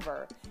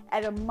 whomever,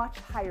 at a much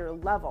higher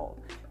level.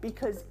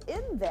 Because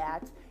in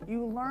that,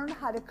 you learn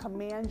how to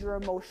command your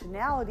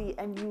emotionality,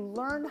 and you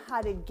learn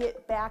how to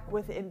get back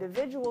with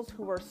individuals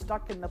who are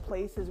stuck in the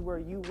places where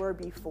you were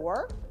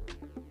before,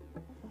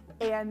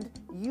 and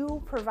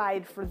you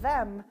provide for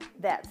them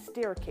that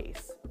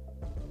staircase.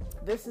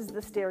 This is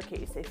the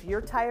staircase. If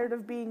you're tired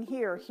of being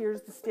here,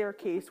 here's the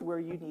staircase where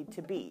you need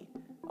to be.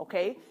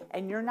 Okay?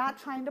 And you're not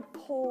trying to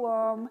pull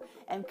them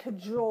and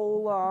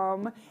cajole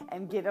them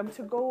and get them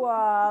to go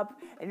up,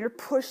 and you're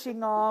pushing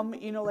them,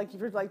 like if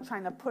you're like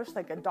trying to push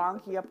like a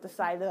donkey up the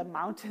side of the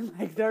mountain,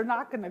 like they're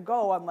not going to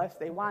go unless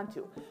they want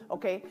to.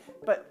 Okay?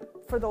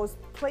 But for those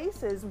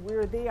places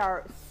where they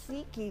are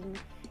seeking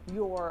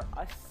your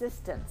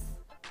assistance,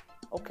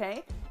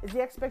 okay, is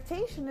the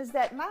expectation is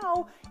that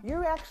now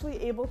you're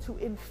actually able to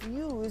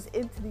infuse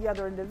into the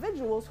other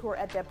individuals who are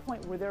at that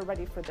point where they're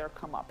ready for their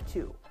come up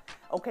too.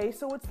 Okay,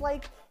 so it's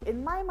like,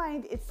 in my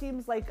mind, it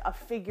seems like a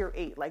figure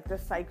eight, like the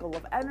cycle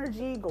of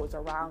energy goes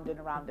around and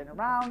around and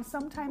around.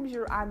 Sometimes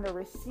you're on the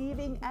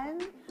receiving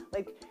end,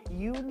 like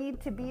you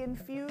need to be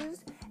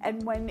infused.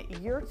 And when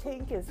your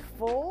tank is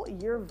full,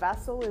 your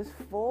vessel is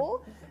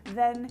full,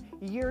 then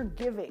you're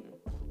giving.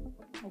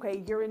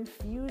 Okay, you're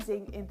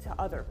infusing into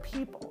other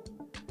people.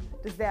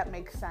 Does that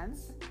make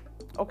sense?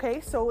 Okay,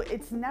 so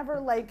it's never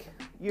like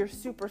you're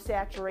super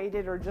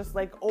saturated or just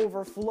like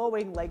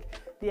overflowing. Like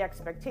the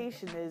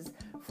expectation is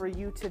for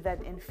you to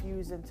then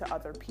infuse into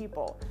other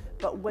people.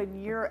 But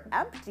when you're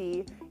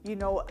empty,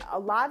 a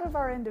lot of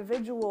our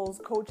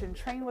individuals coach and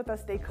train with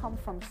us, they come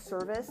from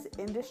service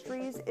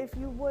industries, if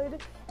you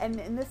would. And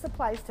this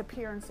applies to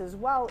parents as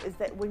well, is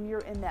that when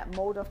you're in that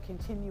mode of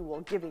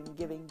continual giving,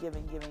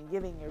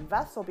 your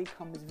vessel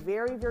becomes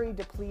very, very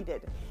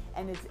depleted.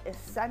 And it's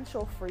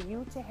essential for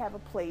you to have a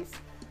place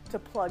to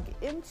plug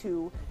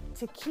into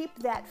to keep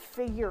that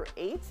figure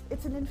eight.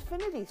 It's an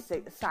infinity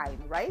sign,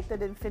 right?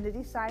 That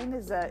infinity sign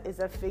is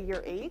a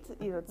figure eight.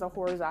 It's a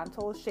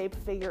horizontal shaped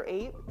figure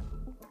eight.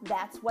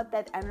 That's what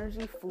that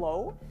energy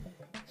flow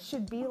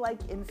should be like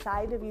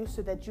inside of you,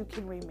 so that you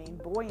can remain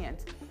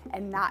buoyant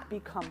and not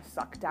become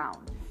sucked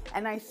down.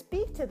 And I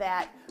speak to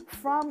that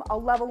from a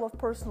level of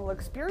personal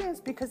experience,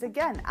 because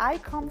again, I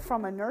come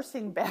from a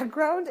nursing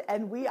background,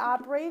 and we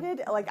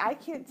operated, like, I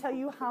can't tell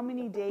you how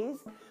many days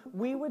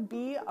we would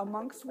be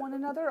amongst one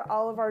another,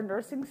 all of our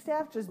nursing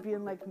staff, just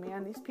being like,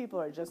 man, these people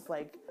are just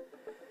like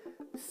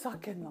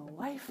sucking the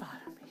life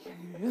out of me.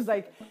 It was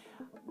like,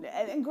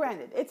 and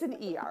granted, it's an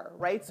ER,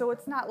 right? So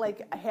it's not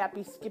like a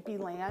happy, skippy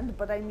land,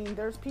 but I mean,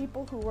 there's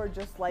people who are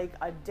just like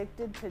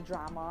addicted to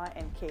drama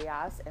and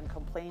chaos and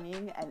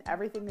complaining, and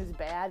everything is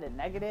bad and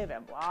negative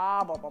and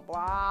blah, blah, blah,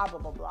 blah, blah,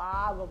 blah,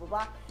 blah, blah, blah,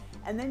 blah.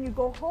 And then you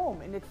go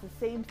home and it's the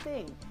same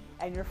thing,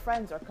 and your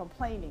friends are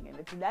complaining, and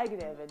it's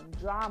negative and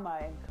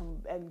drama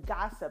and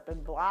gossip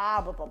and blah,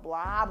 blah, blah,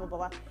 blah, blah,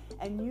 blah.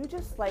 And you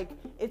just like,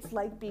 it's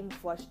like being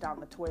flushed down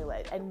the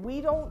toilet. And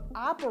we don't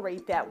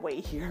operate that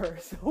way here.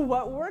 So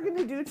what we're going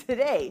to do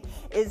today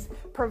is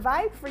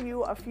provide for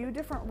you a few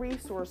different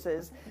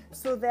resources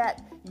so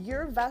that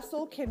your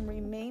vessel can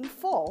remain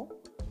full.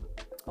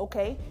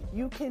 Okay,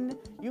 you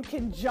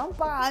can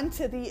jump on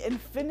to the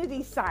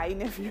infinity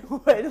sign, if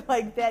you would,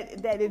 like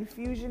that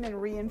infusion and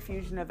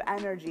reinfusion of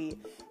energy,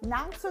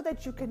 not so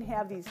that you can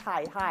have these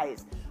high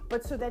highs,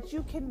 but so that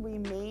you can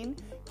remain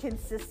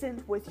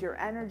consistent with your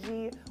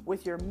energy,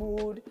 with your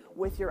mood,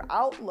 with your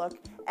outlook,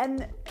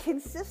 and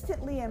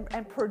consistently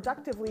and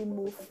productively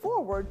move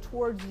forward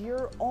towards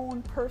your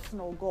own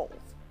personal goals.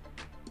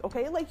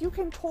 Okay, like you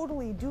can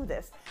totally do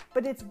this,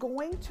 but it's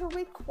going to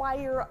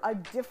require a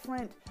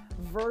different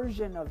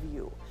version of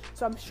you.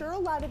 So I'm sure a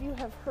lot of you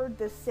have heard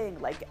this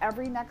saying, like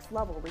every next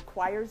level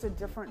requires a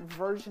different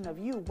version of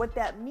you. What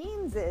that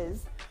means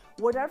is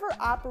whatever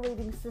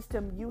operating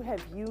system you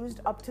have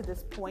used up to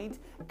this point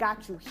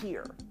got you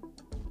here.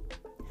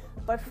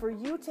 But for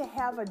you to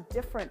have a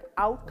different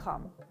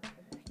outcome,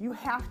 you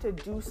have to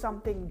do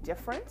something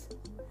different.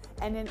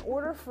 And in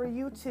order for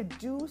you to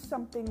do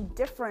something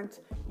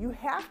different, you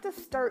have to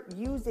start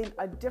using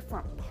a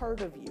different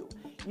part of you.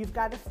 You've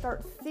got to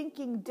start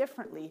thinking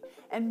differently.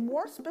 And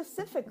more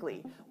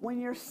specifically, when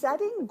you're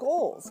setting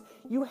goals,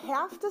 you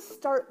have to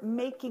start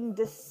making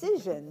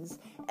decisions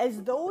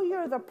as though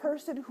you're the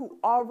person who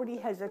already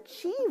has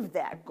achieved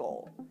that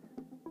goal.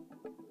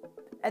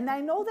 And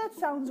I know that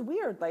sounds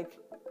weird, like,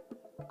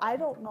 I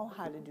don't know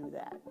how to do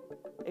that.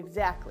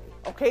 Exactly.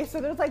 Okay, so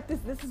there's like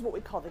this is what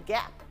we call the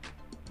gap.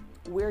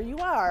 where you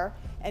are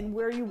and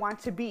where you want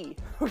to be.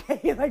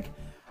 Okay, like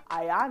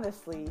I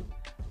honestly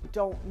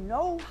don't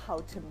know how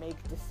to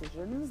make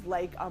decisions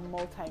like a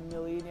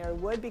multimillionaire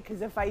would,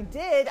 because if I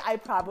did, I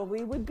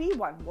probably would be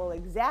one. Well,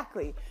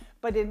 exactly.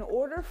 But in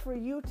order for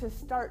you to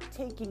start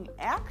taking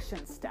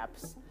action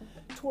steps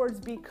towards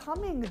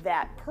becoming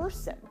that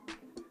person,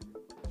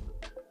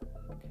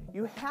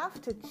 you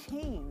have to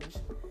change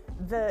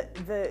the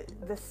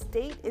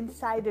state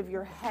inside of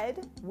your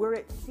head where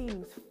it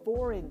seems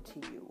foreign to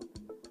you.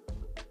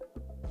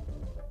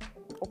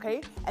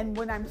 Okay? And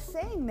when I'm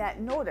saying that,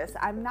 notice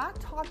I'm not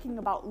talking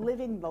about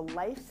living the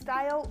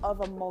lifestyle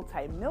of a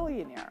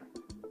multimillionaire.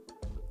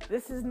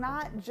 This is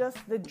not just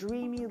the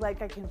dreamy,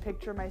 like I can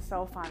picture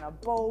myself on a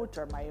boat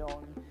or my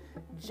own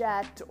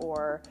jet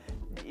or,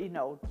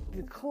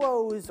 the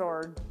clothes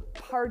or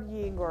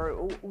partying or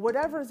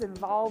whatever's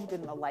involved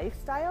in the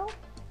lifestyle.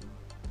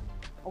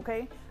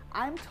 Okay?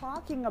 I'm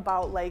talking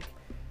about like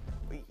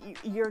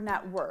your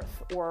net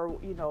worth or,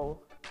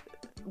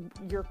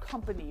 your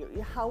company,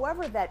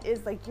 however that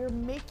is, like you're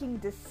making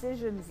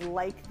decisions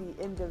like the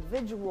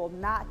individual,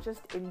 not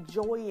just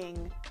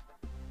enjoying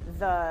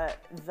the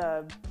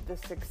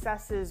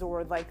successes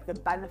or like the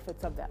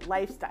benefits of that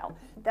lifestyle.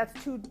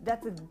 That's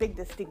a big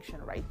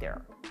distinction right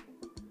there.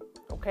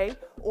 Okay?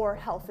 Or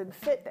health and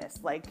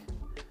fitness. Like,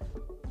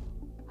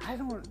 I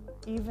don't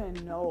even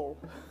know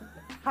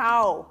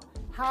how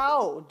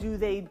do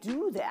they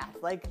do that?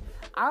 Like,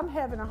 I'm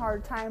having a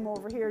hard time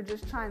over here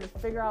just trying to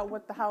figure out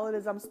what the hell it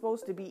is I'm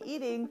supposed to be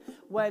eating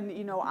when,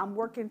 I'm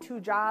working 2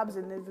 jobs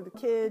and there's the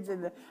kids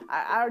and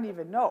I don't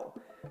even know.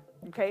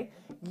 Okay?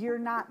 You're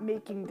not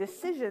making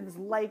decisions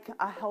like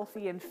a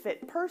healthy and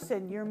fit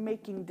person. You're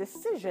making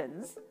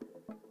decisions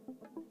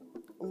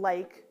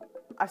like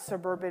a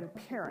suburban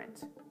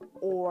parent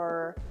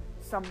or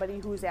somebody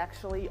who's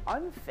actually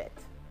unfit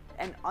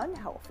and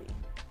unhealthy.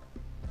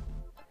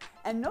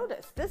 And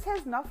notice, this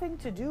has nothing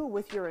to do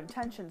with your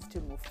intentions to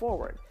move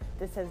forward.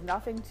 This has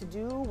nothing to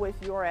do with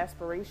your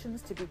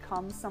aspirations to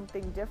become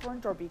something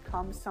different or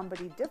become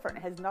somebody different.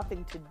 It has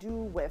nothing to do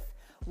with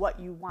what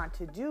you want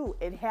to do.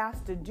 It has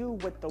to do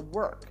with the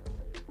work.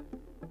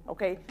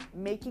 Okay?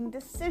 Making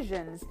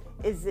decisions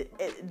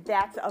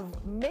that's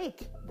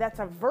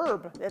a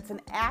verb. That's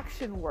an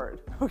action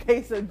word.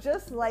 Okay? So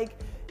just like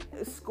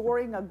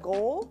scoring a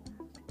goal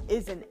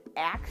is an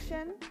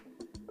action,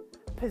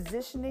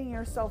 positioning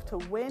yourself to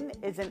win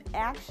is an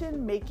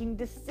action. Making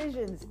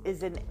decisions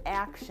is an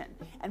action.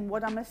 And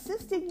what I'm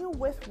assisting you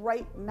with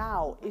right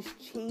now is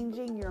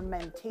changing your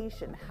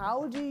mentation.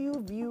 How do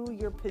you view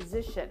your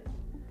position?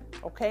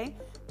 Okay?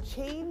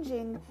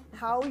 Changing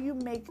how you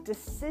make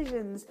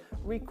decisions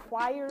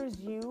requires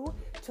you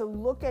to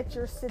look at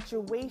your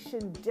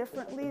situation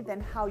differently than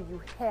how you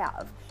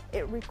have.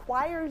 It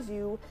requires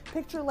you,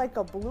 picture like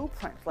a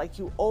blueprint, like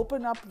you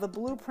open up the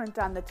blueprint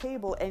on the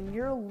table and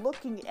you're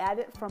looking at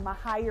it from a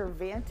higher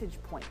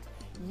vantage point.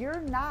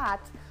 You're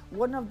not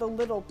one of the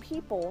little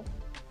people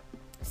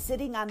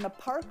sitting on the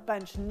park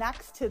bench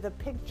next to the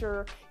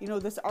picture,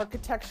 this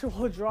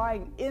architectural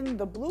drawing in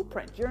the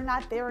blueprint. You're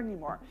not there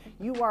anymore.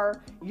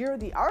 You're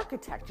the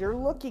architect. You're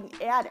looking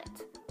at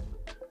it.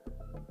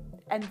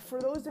 And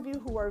for those of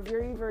you who are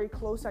very, very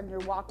close on your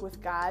walk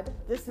with God,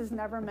 this is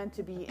never meant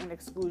to be an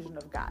exclusion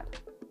of God.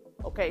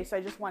 Okay, so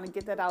I just want to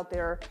get that out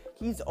there.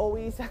 He's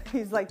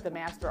like the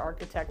master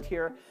architect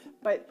here.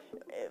 But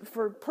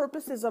for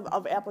purposes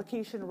of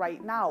application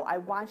right now, I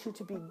want you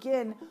to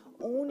begin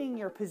owning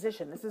your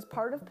position. This is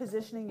part of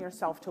positioning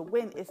yourself to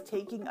win, is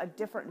taking a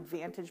different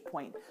vantage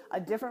point,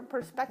 a different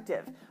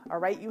perspective. All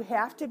right, you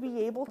have to be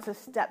able to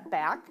step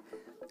back.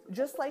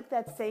 Just like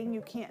that saying,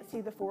 you can't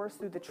see the forest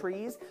through the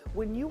trees.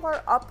 When you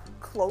are up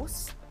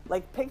close,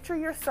 like picture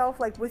yourself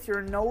like with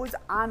your nose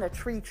on a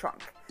tree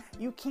trunk.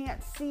 You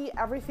can't see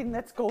everything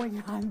that's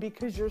going on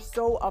because you're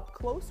so up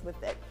close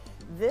with it.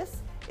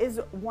 This is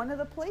one of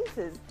the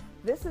places.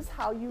 This is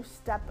how you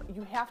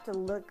have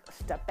to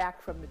step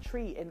back from the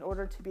tree in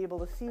order to be able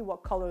to see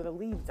what color the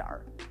leaves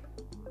are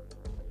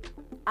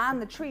on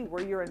the tree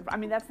where you're in.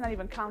 That's not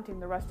even counting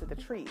the rest of the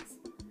trees.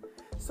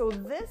 So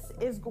this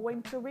is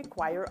going to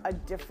require a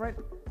different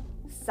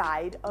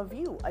side of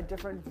you, a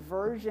different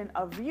version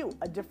of you,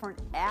 a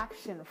different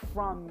action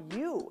from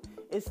you,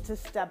 is to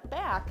step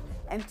back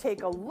and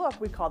take a look.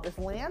 We call this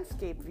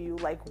landscape view,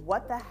 like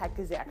what the heck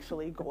is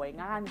actually going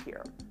on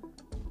here?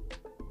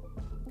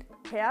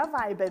 Have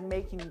I been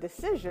making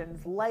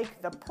decisions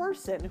like the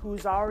person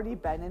who's already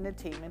been in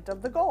attainment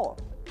of the goal?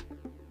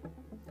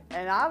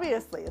 And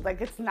obviously,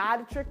 like, it's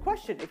not a trick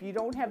question. If you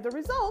don't have the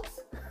results,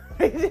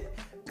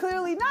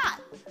 clearly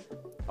not.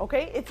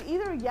 Okay, it's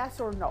either yes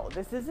or no.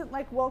 This isn't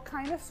like, well,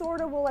 kind of,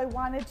 sort of, well, I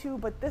wanted to,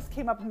 but this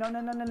came up.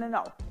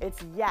 No.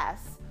 It's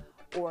yes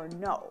or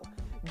no.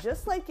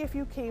 Just like if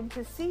you came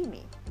to see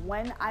me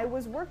when I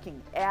was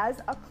working as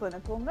a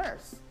clinical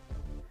nurse.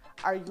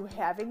 Are you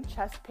having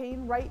chest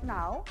pain right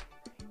now?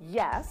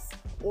 Yes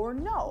or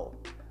no?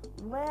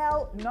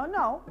 Well,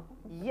 no.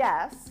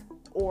 Yes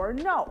or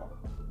no.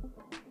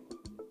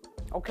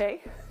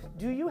 Okay?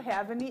 Do you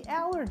have any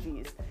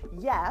allergies?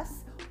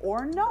 Yes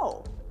or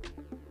no?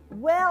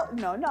 Well,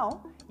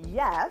 no.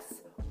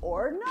 Yes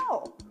or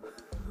no.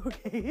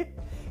 Okay.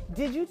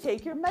 Did you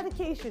take your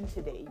medication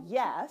today?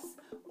 Yes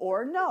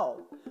or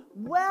no.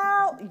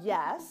 Well,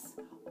 yes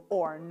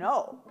or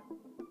no.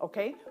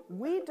 Okay.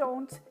 We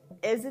don't,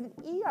 as an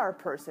ER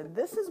person,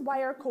 this is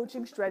why our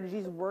coaching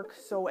strategies work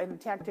so, and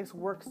tactics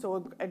work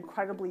so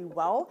incredibly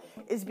well,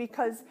 is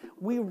because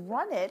we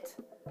run it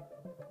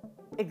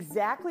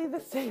exactly the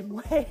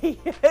same way.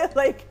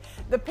 Like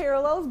the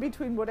parallels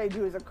between what I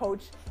do as a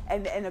coach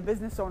and a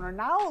business owner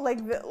now, like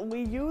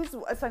we use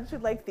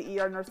essentially like the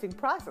ER nursing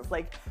process.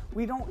 Like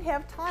we don't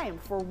have time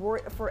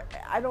for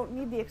I don't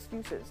need the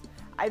excuses.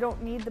 I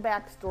don't need the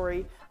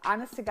backstory.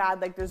 Honest to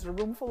God, like there's a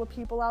room full of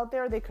people out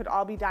there. They could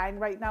all be dying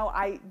right now.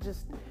 I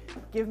just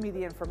give me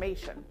the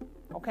information.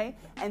 Okay?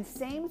 And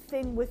same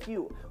thing with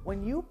you.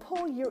 When you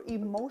pull your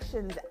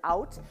emotions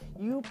out,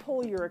 you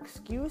pull your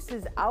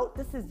excuses out.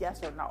 This is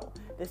yes or no.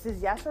 This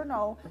is yes or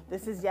no.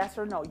 This is yes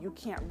or no. You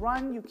can't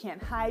run. You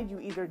can't hide.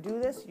 You either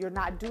do this, you're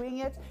not doing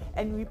it.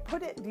 And we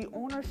put the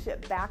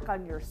ownership back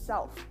on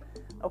yourself.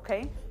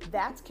 Okay?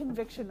 That's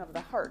conviction of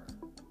the heart.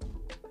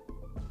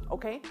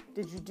 Okay?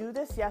 Did you do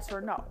this? Yes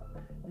or no?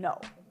 No.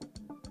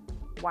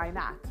 Why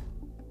not?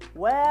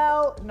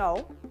 Well,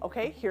 no.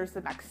 Okay, here's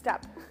the next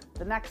step.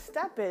 The next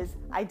step is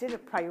I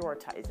didn't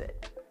prioritize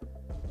it.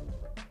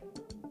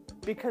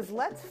 Because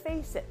let's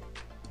face it,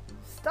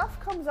 stuff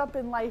comes up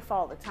in life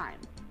all the time.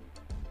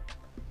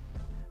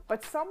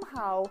 But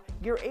somehow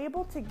you're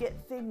able to get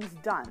things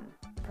done,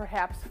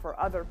 perhaps for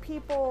other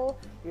people,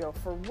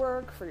 for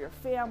work, for your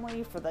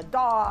family, for the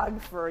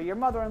dog, for your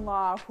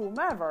mother-in-law,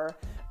 whomever.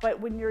 But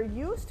when you're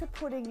used to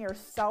putting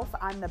yourself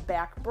on the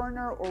back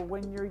burner, or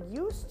when you're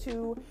used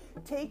to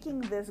taking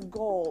this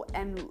goal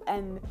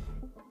and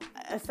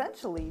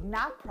essentially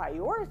not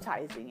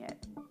prioritizing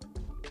it,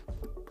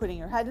 putting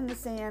your head in the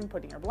sand,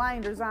 putting your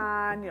blinders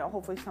on,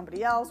 hopefully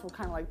somebody else will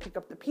kind of like pick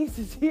up the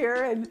pieces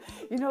here. And,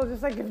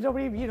 just like if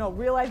nobody,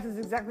 realizes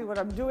exactly what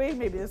I'm doing,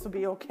 maybe this will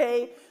be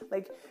okay.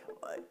 Like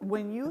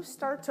when you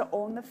start to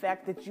own the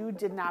fact that you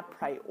did not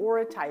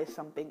prioritize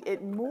something,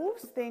 it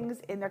moves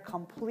things in a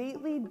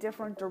completely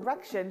different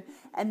direction.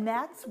 And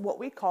that's what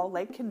we call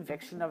like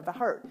conviction of the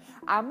heart.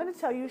 I'm going to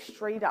tell you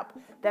straight up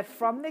that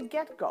from the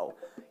get-go,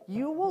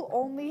 you will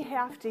only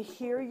have to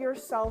hear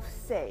yourself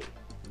say,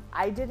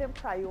 I didn't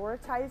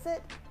prioritize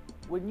it.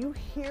 When you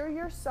hear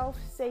yourself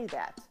say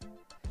that,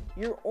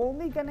 you're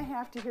only going to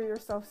have to hear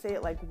yourself say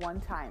it like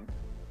one time,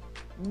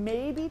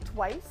 maybe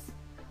twice,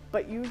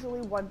 but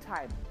usually one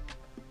time.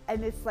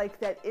 And it's like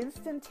that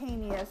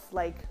instantaneous,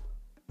 like,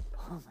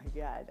 oh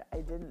my God, I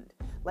didn't.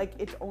 Like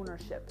it's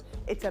ownership.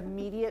 It's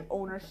immediate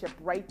ownership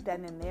right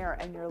then and there.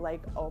 And you're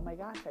like, oh my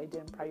gosh, I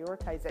didn't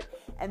prioritize it.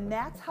 And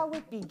that's how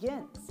it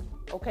begins.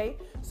 Okay,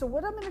 so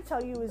what I'm going to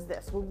tell you is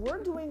this. When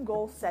we're doing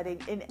goal setting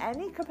in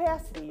any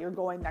capacity, you're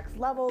going next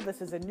level,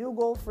 this is a new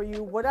goal for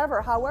you, whatever,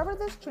 however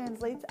this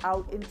translates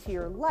out into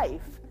your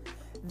life,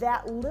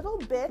 that little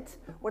bit,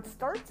 what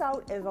starts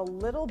out as a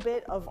little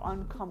bit of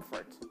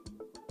uncomfort,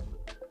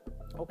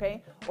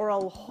 okay, or a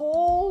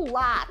whole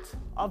lot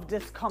of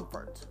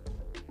discomfort.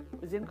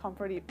 Is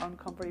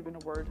uncomfort even a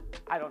word?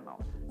 I don't know.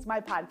 It's my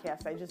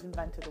podcast. I just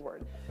invented the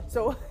word.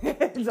 So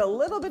it's a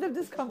little bit of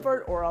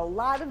discomfort or a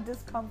lot of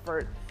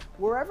discomfort.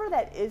 Wherever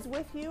that is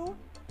with you,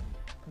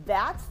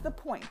 that's the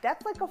point.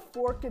 That's like a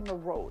fork in the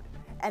road.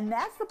 And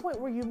that's the point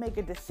where you make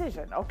a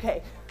decision.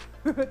 Okay,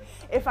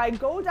 if I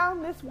go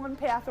down this one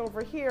path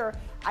over here,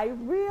 I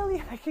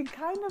can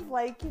kind of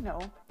like,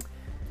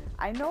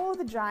 I know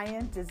the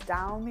giant is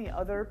down the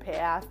other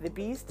path, the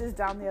beast is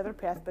down the other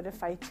path, but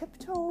if I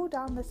tiptoe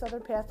down this other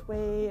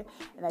pathway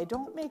and I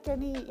don't make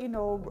any,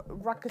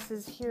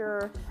 ruckuses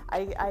here,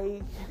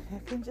 I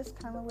can just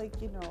kind of like,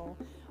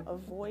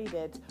 avoid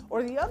it.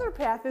 Or the other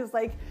path is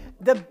like,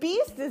 the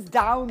beast is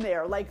down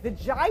there, like the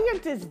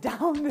giant is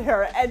down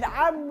there, and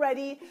I'm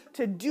ready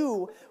to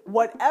do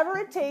whatever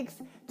it takes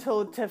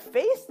to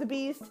face the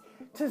beast,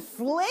 to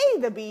slay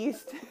the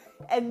beast,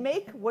 and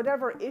make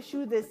whatever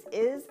issue this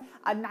is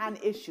a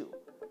non-issue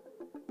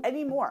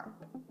anymore.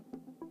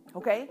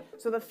 Okay?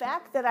 So the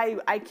fact that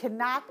I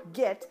cannot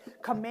get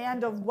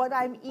command of what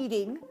I'm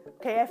eating,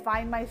 okay, I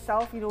find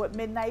myself, at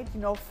midnight,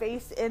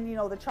 face in,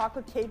 the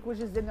chocolate cake, which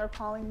is in there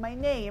calling my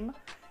name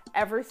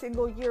every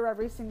single year.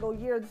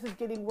 This is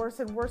getting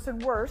worse and worse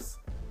and worse.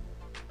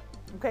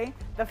 Okay?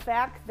 The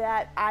fact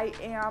that I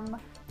am,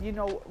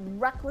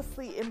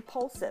 recklessly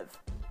impulsive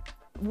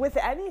with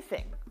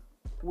anything.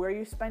 Where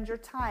you spend your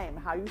time,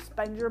 how you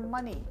spend your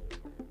money,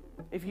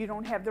 if you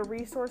don't have the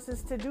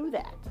resources to do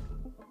that.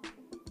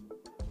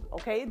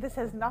 Okay, this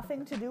has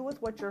nothing to do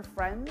with what your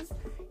friends,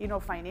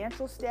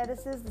 financial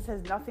status is. This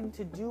has nothing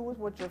to do with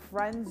what your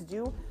friends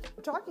do.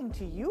 I'm talking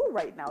to you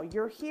right now.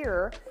 You're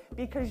here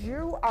because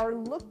you are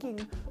looking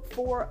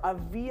for a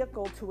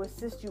vehicle to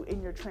assist you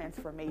in your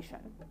transformation.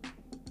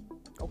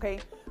 Okay,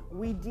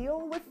 we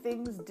deal with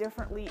things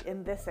differently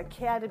in this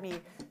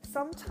academy.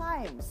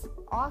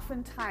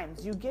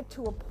 Oftentimes, you get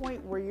to a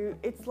point where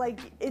it's like,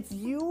 it's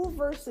you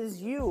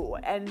versus you.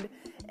 And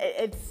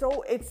it's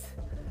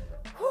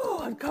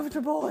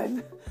uncomfortable.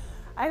 And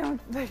I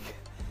don't like,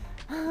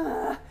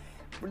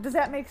 does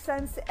that make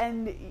sense?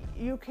 And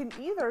you can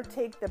either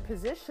take the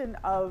position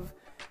of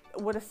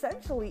what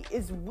essentially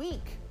is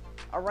weak.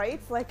 All right,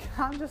 it's like,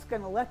 I'm just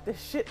gonna let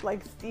this shit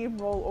like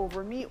steamroll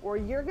over me, or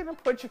you're gonna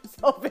put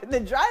yourself in the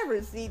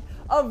driver's seat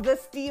of the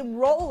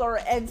steamroller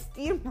and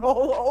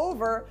steamroll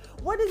over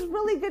what is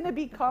really gonna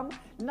become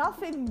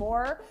nothing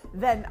more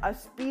than a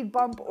speed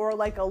bump or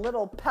like a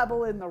little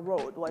pebble in the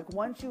road, like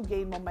once you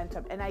gain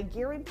momentum. And I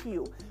guarantee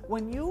you,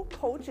 when you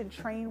coach and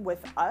train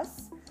with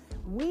us,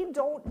 we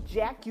don't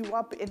jack you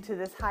up into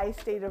this high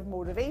state of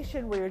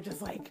motivation where you're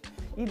just like,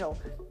 you know,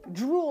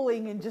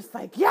 drooling and just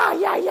like,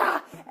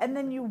 yeah. And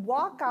then you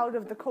walk out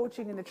of the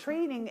coaching and the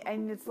training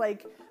and it's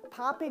like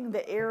popping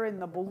the air in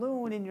the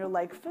balloon and you're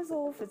like,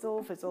 fizzle.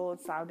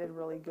 It sounded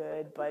really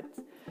good, but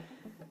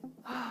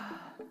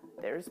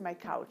there's my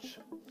couch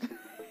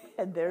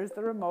and there's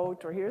the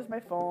remote, or here's my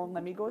phone.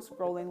 Let me go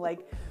scrolling.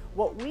 Like,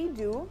 what we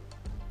do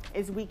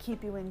is we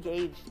keep you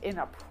engaged in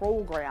a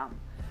program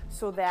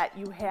so that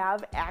you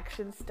have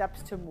action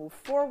steps to move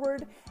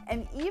forward.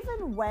 And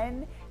even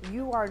when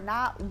you are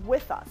not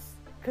with us,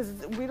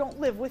 because we don't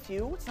live with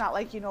you, it's not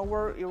like, you know,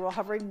 you're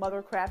hovering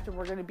mothercraft and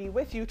we're going to be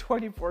with you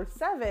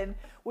 24/7.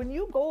 When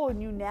you go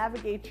and you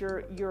navigate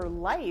your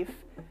life,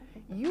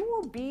 you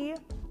will be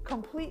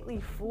completely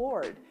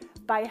floored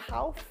by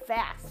how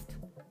fast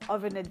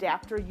of an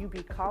adapter you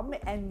become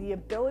and the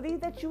ability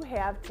that you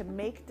have to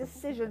make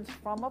decisions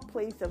from a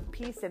place of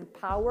peace and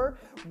power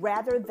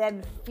rather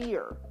than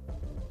fear.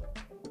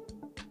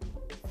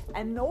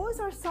 And those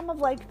are some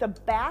of like the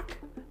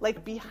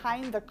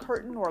behind the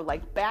curtain or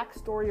like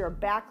backstory or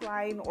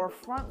backline or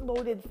front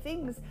loaded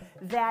things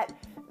that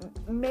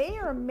may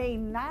or may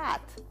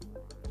not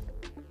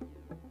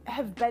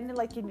have been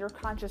like in your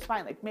conscious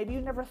mind. Like maybe you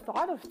never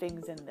thought of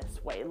things in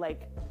this way.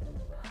 Like,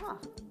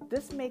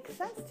 this makes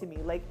sense to me.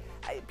 Like,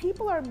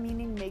 people are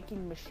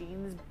meaning-making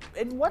machines.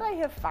 And what I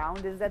have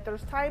found is that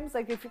there's times,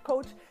 like, if your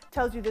coach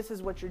tells you this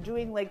is what you're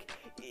doing, like,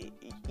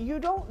 you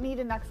don't need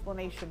an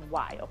explanation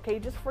why, okay?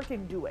 Just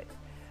freaking do it.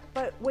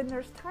 But when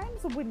there's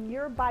times when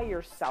you're by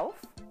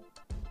yourself,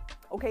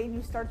 okay, and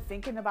you start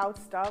thinking about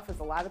stuff, as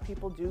a lot of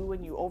people do,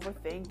 when you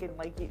overthink and,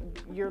 like,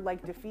 you're,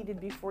 like, defeated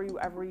before you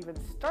ever even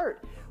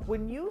start.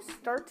 When you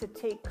start to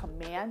take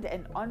command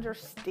and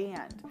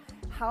understand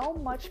how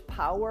much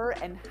power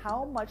and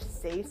how much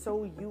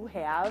say-so you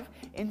have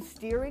in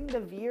steering the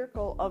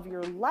vehicle of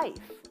your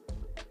life,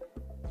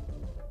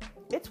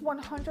 it's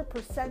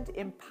 100%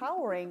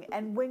 empowering.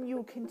 And when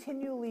you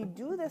continually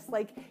do this,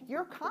 like,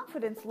 your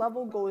confidence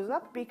level goes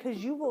up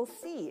because you will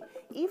see,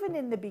 even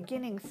in the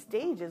beginning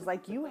stages,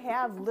 like, you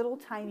have little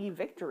tiny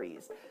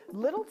victories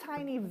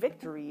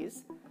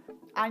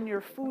on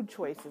your food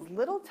choices,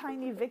 little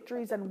tiny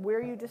victories on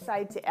where you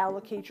decide to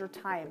allocate your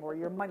time or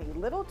your money,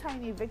 little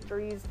tiny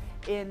victories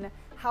in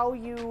how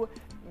you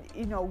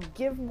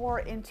give more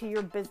into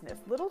your business,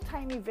 little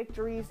tiny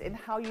victories in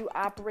how you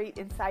operate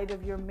inside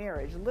of your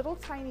marriage, little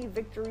tiny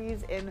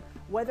victories in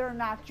whether or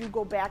not you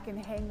go back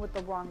and hang with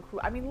the wrong crew.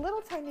 I mean,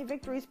 little tiny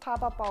victories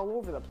pop up all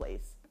over the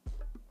place.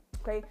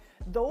 Okay,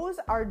 those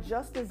are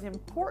just as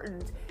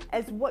important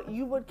as what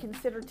you would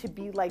consider to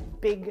be like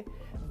big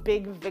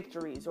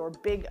victories or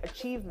big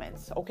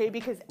achievements, okay?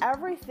 Because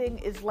everything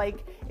is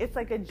like, it's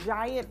like a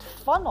giant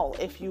funnel,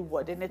 if you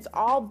would, and it's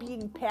all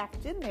being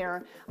packed in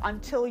there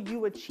until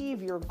you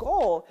achieve your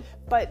goal.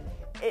 But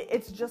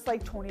it's just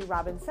like Tony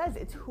Robbins says,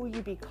 it's who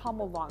you become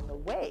along the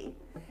way.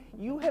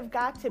 You have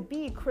got to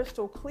be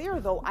crystal clear,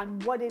 though, on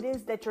what it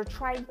is that you're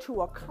trying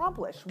to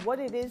accomplish, what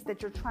it is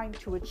that you're trying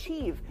to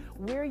achieve,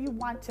 where you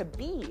want to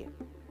be.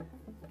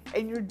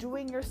 And you're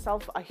doing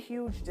yourself a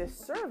huge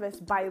disservice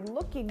by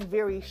looking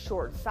very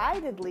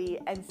short-sightedly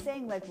and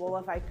saying, like, well,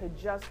 if I could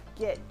just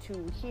get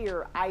to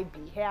here, I'd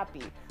be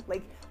happy.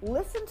 Like,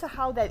 listen to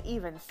how that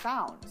even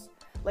sounds.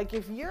 Like,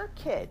 if your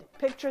kid,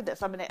 picture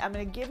this, I'm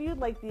gonna give you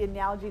like the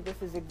analogy.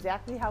 This is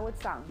exactly how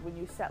it sounds when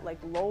you set like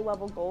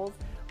low-level goals.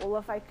 Well,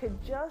 if I could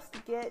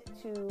just get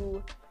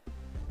to,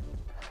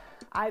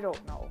 I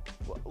don't know,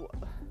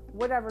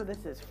 whatever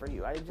this is for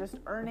you. I'm just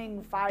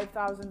earning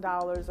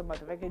 $5,000 a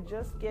month. If I could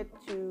just get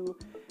to,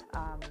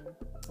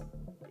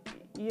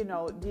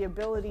 the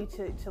ability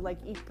to like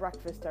eat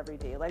breakfast every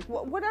day, like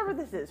whatever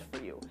this is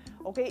for you.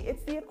 Okay,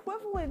 it's the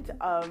equivalent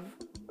of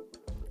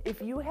if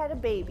you had a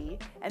baby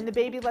and the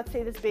baby, let's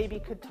say this baby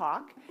could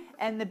talk,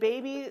 and the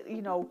baby,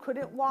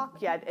 couldn't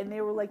walk yet, and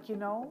they were like,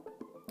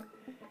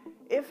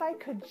 if I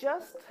could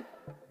just,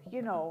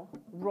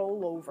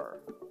 roll over.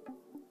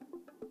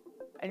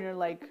 And you're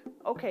like,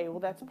 okay, well,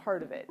 that's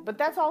part of it. But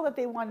that's all that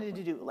they wanted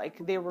to do.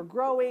 Like, they were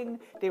growing,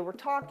 they were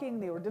talking,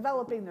 they were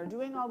developing, they're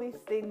doing all these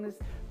things.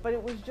 But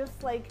it was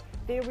just like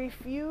they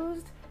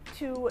refused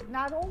to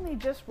not only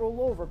just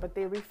roll over, but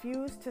they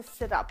refused to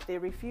sit up. They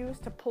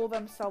refused to pull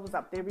themselves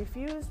up. They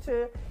refused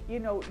to,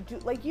 do,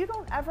 like, you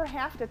don't ever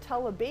have to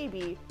tell a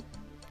baby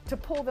to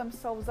pull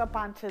themselves up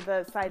onto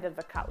the side of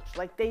the couch.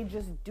 Like, they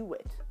just do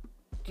it.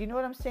 Do you know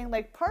what I'm saying?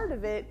 Like, part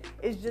of it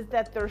is just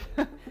that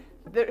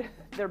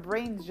their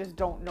brains just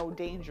don't know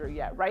danger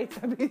yet, right?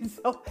 I mean,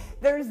 so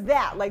there's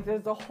that. Like,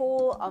 there's a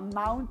whole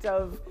amount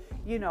of,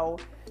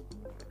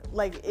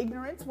 like,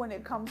 ignorance when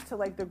it comes to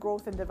like the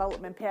growth and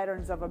development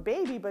patterns of a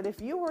baby. But if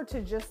you were to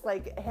just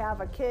like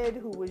have a kid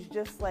who was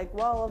just like,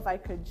 well, if I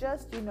could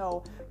just,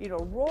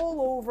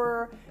 roll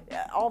over,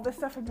 all this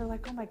stuff, and you're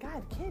like, oh my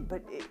God, kid,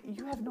 but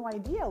you have no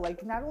idea.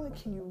 Like, not only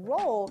can you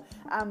roll,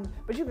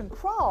 but you can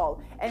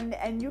crawl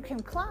and you can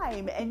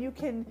climb and you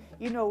can,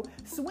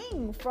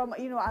 swing from,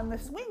 on the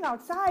swing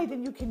outside,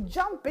 and you can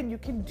jump and you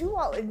can do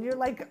all, and you're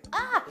like,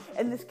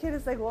 and this kid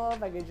is like, well,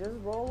 if I could just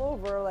roll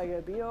over, like,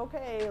 it'd be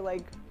okay.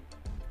 Like,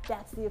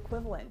 that's the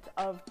equivalent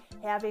of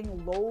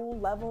having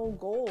low-level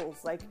goals.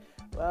 Like,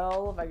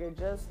 well, if I could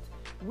just...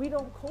 We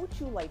don't coach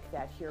you like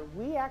that here.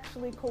 We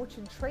actually coach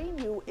and train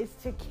you is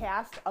to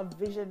cast a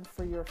vision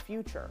for your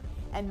future,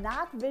 and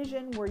not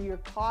vision where you're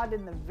caught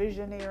in the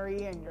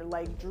visionary and you're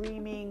like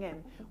dreaming,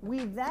 and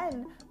we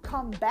then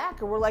come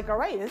back and we're like, all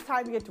right, it's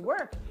time to get to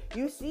work.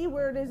 You see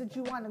where it is that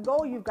you want to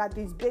go. You've got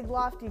these big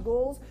lofty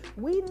goals.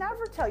 We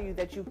never tell you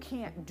that you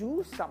can't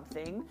do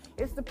something.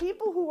 It's the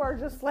people who are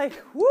just like,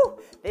 whoo,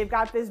 they've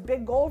got this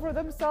big goal for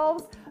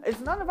themselves.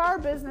 It's none of our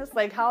business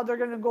like how they're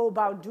going to go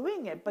about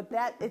doing it, but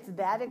it's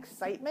that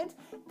excitement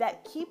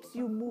that keeps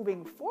you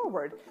moving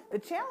forward. The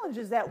challenge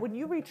is that when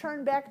you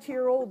return back to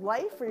your old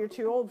life, or to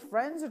your old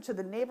friends, or to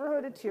the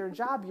neighborhood, or to your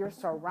job, you're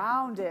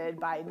surrounded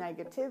by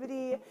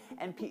negativity,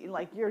 and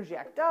like, you're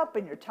jacked up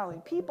and you're telling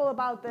people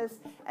about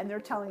this, and they're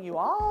telling you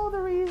all the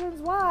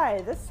reasons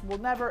why this will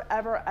never,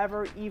 ever,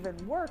 ever even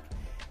work.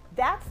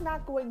 That's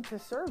not going to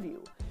serve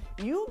you.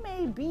 You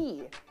may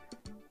be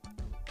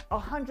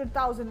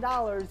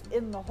 $100,000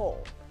 in the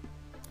hole.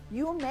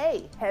 You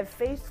may have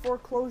faced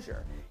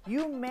foreclosure.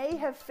 You may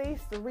have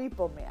faced the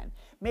repo man.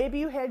 Maybe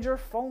you had your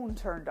phone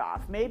turned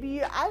off.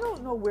 Maybe I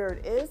don't know where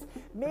it is.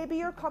 Maybe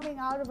you're coming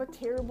out of a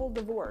terrible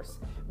divorce.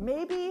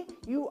 Maybe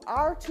you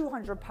are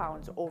 200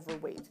 pounds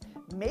overweight.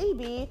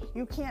 Maybe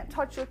you can't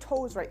touch your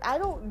toes right. I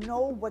don't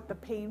know what the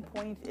pain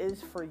point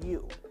is for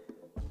you.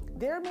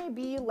 There may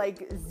be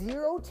like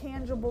zero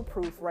tangible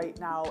proof right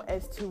now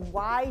as to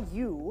why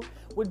you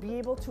would be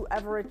able to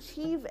ever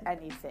achieve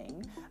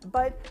anything,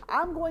 but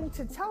I'm going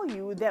to tell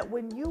you that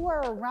when you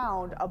are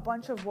around a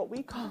bunch of what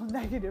we call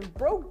negative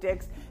broke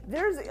dicks,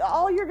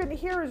 all you're going to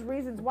hear is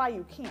reasons why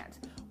you can't.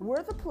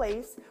 We're the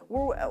place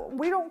where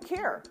we don't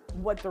care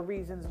what the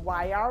reasons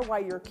why are, why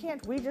you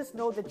can't. We just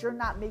know that you're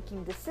not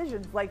making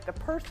decisions like the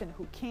person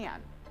who can.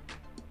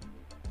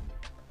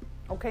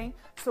 Okay,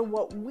 so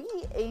what we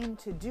aim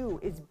to do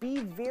is be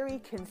very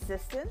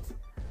consistent,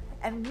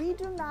 and we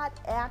do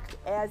not act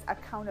as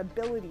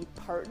accountability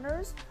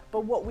partners,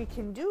 but what we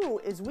can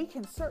do is we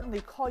can certainly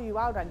call you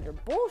out on your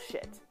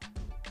bullshit.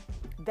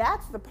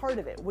 That's the part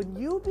of it. When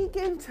you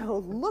begin to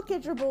look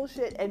at your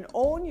bullshit and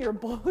own your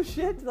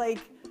bullshit, like,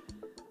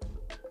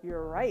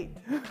 you're right.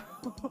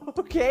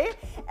 Okay?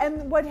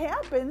 And what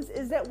happens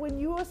is that when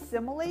you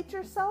assimilate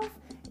yourself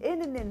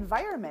in an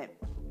environment,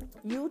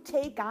 you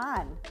take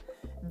on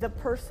the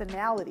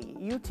personality,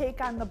 you take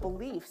on the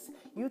beliefs,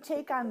 you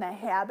take on the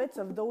habits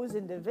of those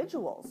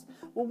individuals.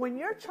 Well, when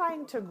you're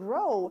trying to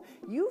grow,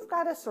 you've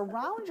got to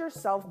surround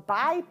yourself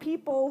by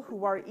people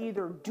who are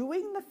either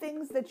doing the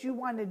things that you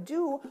want to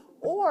do,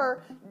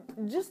 or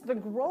just the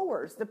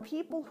growers, the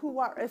people who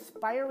are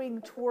aspiring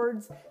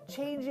towards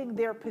changing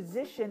their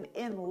position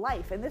in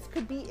life. And this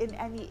could be in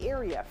any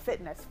area: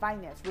 fitness,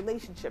 finance,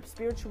 relationships,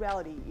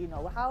 spirituality,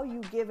 how you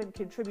give and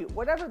contribute,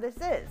 whatever this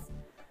is.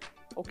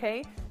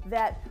 Okay,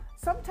 that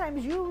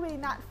sometimes you may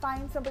not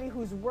find somebody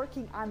who's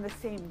working on the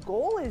same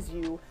goal as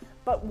you,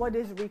 but what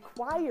is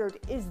required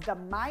is the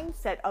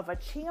mindset of a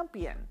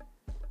champion,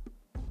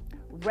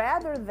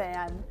 rather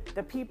than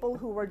the people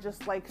who are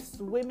just like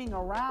swimming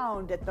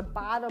around at the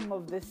bottom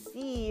of the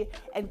sea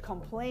and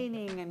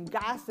complaining and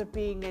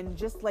gossiping and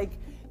just like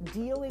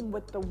dealing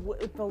with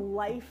the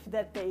life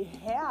that they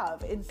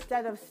have,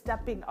 instead of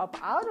stepping up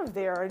out of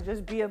there and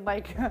just being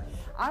like,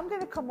 I'm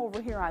gonna come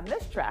over here on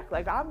this track,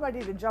 like I'm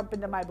ready to jump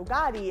into my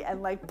Bugatti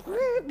and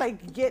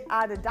like get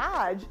out of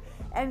Dodge.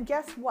 And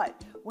guess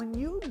what? When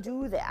you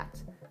do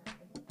that,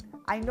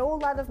 I know a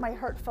lot of my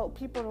heartfelt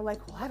people are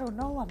like, well, I don't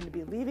know, I'm going to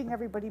be leaving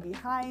everybody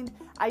behind.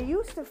 I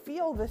used to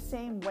feel the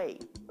same way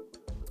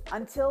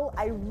until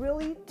I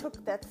really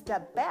took that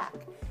step back.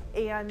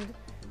 And,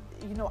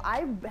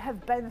 I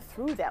have been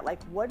through that.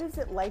 Like, what is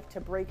it like to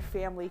break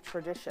family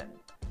tradition?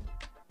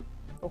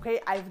 Okay,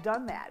 I've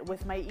done that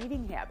with my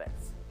eating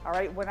habits. All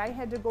right, when I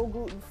had to go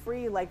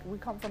gluten-free, like, we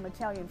come from an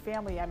Italian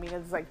family, I mean,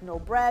 it's like no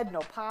bread, no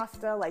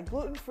pasta, like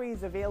gluten-free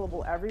is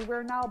available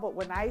everywhere now, but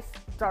when I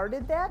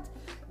started that,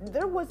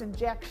 there wasn't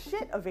jack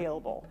shit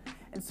available.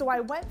 And so I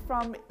went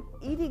from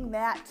eating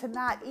that to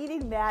not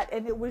eating that,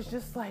 and it was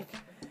just like,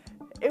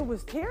 it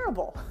was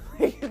terrible.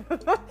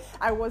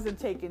 I wasn't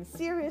taken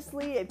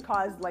seriously. It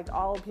caused, like,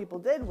 all people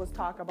did was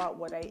talk about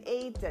what I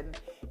ate, and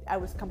I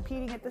was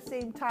competing at the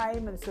same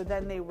time. And so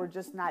then they were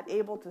just not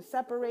able to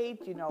separate,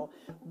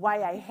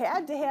 why I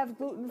had to have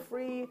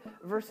gluten-free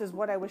versus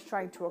what I was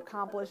trying to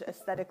accomplish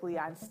aesthetically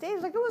on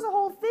stage. Like, it was a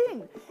whole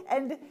thing.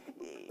 And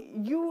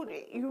you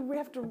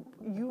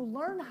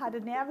learn how to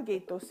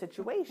navigate those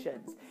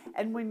situations.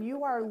 And when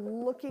you are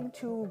looking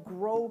to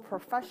grow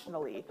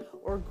professionally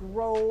or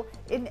grow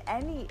in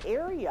any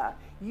area,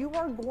 you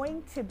are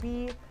going to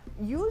be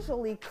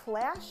usually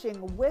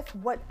clashing with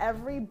what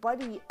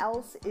everybody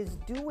else is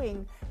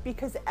doing,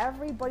 because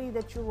everybody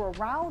that you're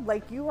around,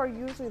 like, you are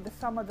usually the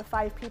sum of the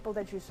 5 people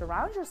that you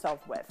surround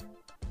yourself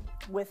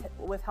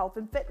with health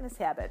and fitness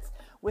habits,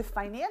 with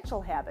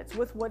financial habits,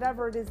 with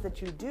whatever it is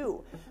that you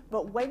do.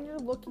 But when you're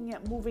looking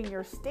at moving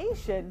your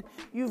station,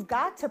 you've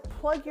got to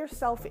plug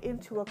yourself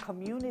into a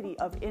community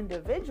of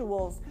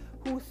individuals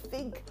who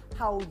think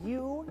how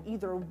you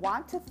either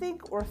want to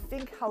think or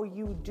think how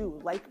you do,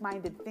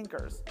 like-minded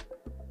thinkers.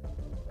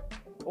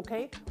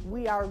 Okay?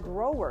 We are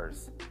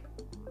growers.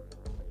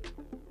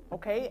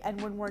 Okay?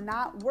 And when we're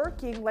not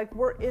working, like,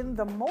 we're in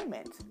the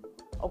moment.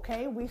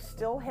 Okay, we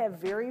still have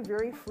very,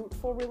 very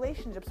fruitful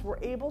relationships. We're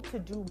able to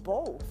do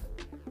both.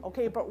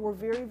 Okay, but we're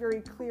very,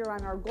 very clear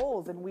on our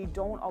goals, and we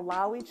don't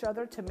allow each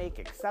other to make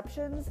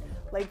exceptions.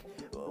 Like,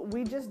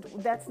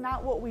 that's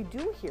not what we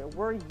do here.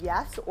 We're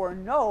yes or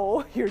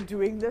no, you're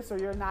doing this or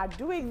you're not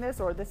doing this,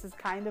 or this is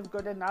kind of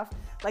good enough.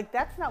 Like,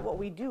 that's not what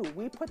we do.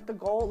 We put the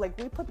goal,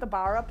 we put the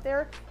bar up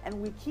there and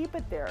we keep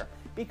it there,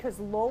 because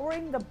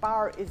lowering the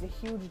bar is a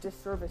huge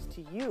disservice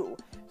to you.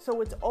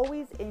 So it's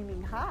always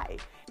aiming high,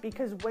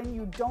 because when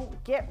you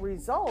don't get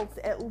results,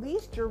 at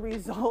least your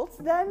results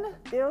then,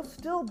 they'll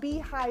still be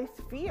high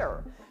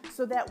sphere,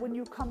 so that when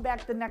you come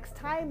back the next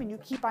time and you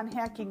keep on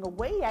hacking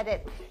away at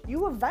it,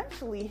 you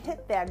eventually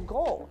hit that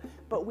goal.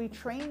 But we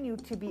train you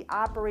to be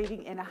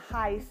operating in a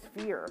high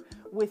sphere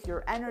with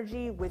your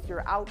energy, with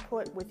your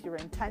output, with your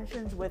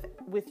intentions,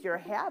 with your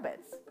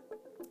habits.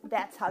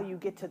 That's how you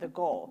get to the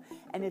goal.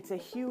 And it's a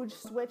huge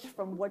switch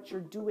from what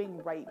you're doing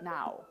right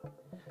now.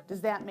 Does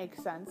that make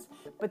sense?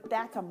 But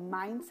that's a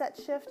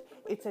mindset shift.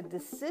 It's a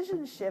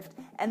decision shift.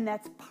 And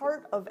that's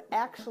part of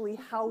actually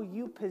how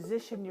you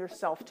position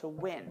yourself to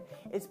win,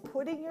 is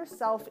putting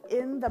yourself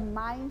in the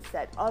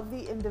mindset of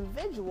the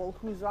individual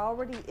who's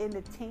already in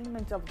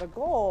attainment of the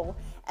goal,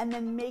 and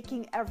then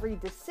making every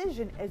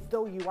decision as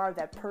though you are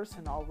that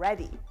person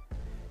already.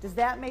 Does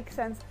that make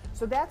sense?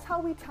 So that's how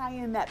we tie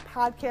in that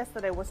podcast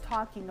that I was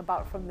talking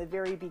about from the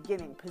very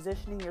beginning,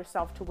 Positioning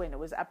Yourself to Win. It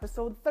was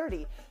episode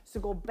 30. So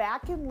go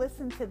back and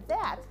listen to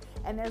that.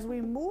 And as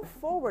we move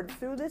forward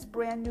through this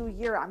brand new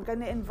year, I'm going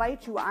to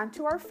invite you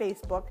onto our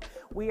Facebook.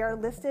 We are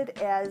listed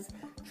as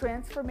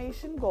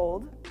Transformation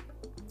Gold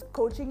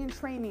Coaching and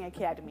Training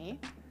Academy.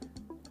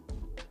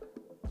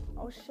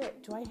 Oh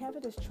shit, do I have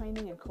it as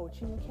Training and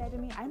Coaching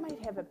Academy? I might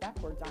have it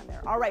backwards on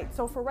there. All right,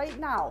 so for right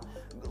now,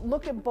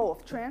 look at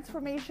both.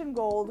 Transformation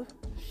Gold,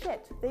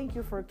 shit, thank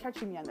you for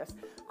catching me on this.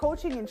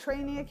 Coaching and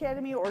Training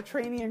Academy, or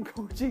Training and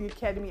Coaching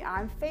Academy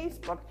on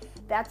Facebook.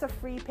 That's a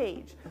free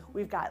page.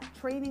 We've got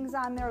trainings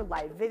on there,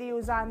 live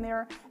videos on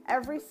there.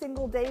 Every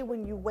single day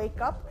when you wake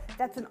up,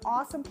 that's an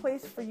awesome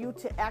place for you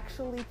to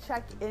actually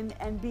check in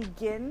and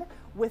begin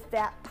with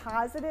that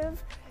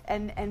positive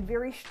and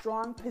very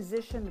strong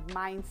positioned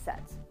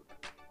mindset.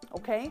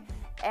 Okay?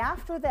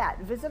 After that,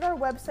 visit our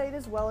website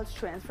as well. It's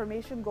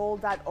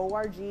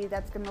transformationgold.org.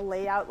 That's going to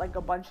lay out like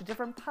a bunch of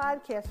different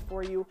podcasts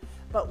for you.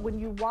 But when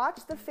you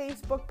watch the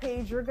Facebook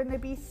page, you're going to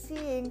be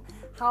seeing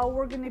how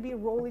we're going to be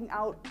rolling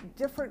out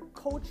different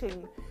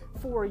coaching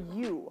for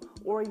you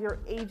or your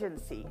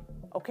agency.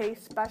 Okay,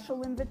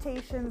 special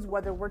invitations,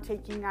 whether we're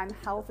taking on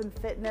health and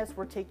fitness,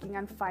 we're taking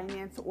on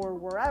finance or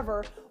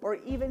wherever, or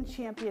even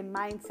champion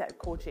mindset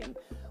coaching.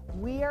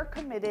 We are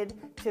committed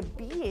to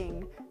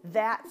being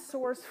that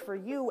source for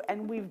you,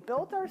 and we've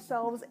built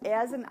ourselves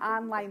as an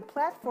online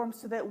platform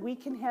so that we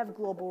can have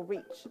global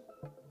reach.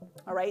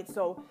 All right,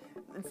 so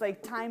it's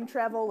like time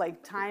travel,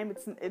 like time,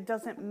 it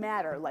doesn't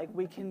matter. Like,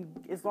 we can,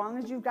 as long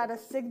as you've got a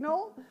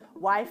signal,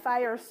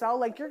 Wi-Fi or cell,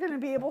 like, you're going to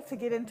be able to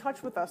get in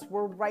touch with us.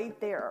 We're right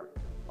there.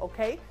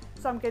 Okay,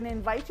 so I'm going to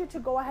invite you to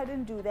go ahead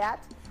and do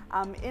that.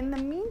 In the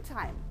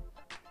meantime,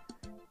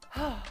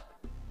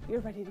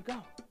 you're ready to go.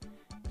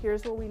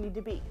 Here's where we need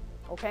to be.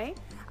 Okay,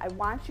 I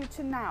want you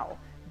to now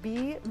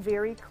be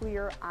very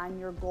clear on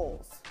your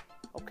goals.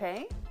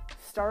 Okay,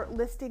 start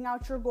listing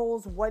out your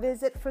goals. What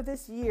is it for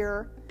this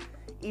year?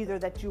 Either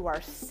that you are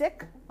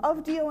sick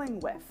of dealing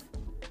with.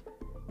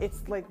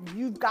 It's like,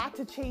 you've got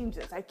to change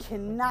this. I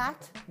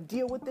cannot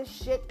deal with this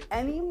shit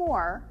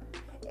anymore.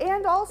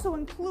 And also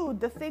include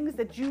the things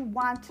that you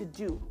want to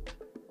do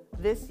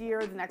this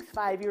year, the next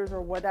 5 years,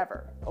 or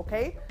whatever.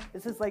 Okay,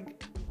 this is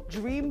like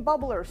dream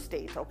bubbler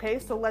state. Okay,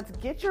 so let's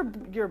get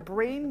your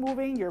brain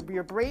moving, your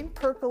brain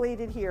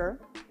percolated here,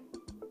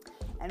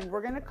 and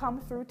we're gonna come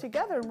through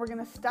together, and we're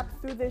gonna step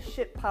through this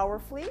shit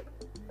powerfully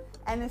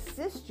and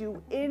assist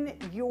you in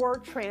your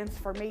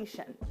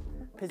transformation.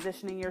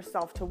 positioning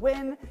yourself to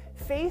win,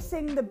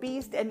 facing the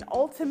beast, and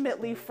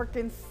ultimately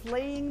freaking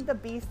slaying the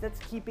beast that's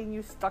keeping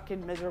you stuck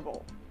and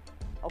miserable.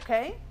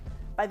 Okay?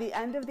 By the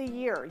end of the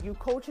year, you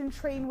coach and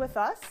train with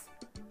us,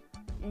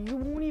 you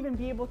won't even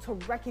be able to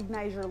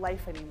recognize your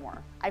life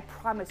anymore. I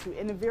promise you,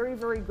 in a very,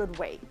 very good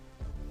way.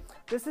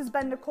 This has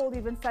been Nicole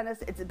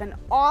Levensenis. It's been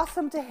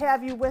awesome to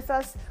have you with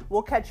us.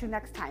 We'll catch you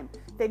next time.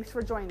 Thanks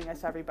for joining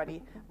us,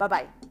 everybody.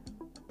 Bye-bye.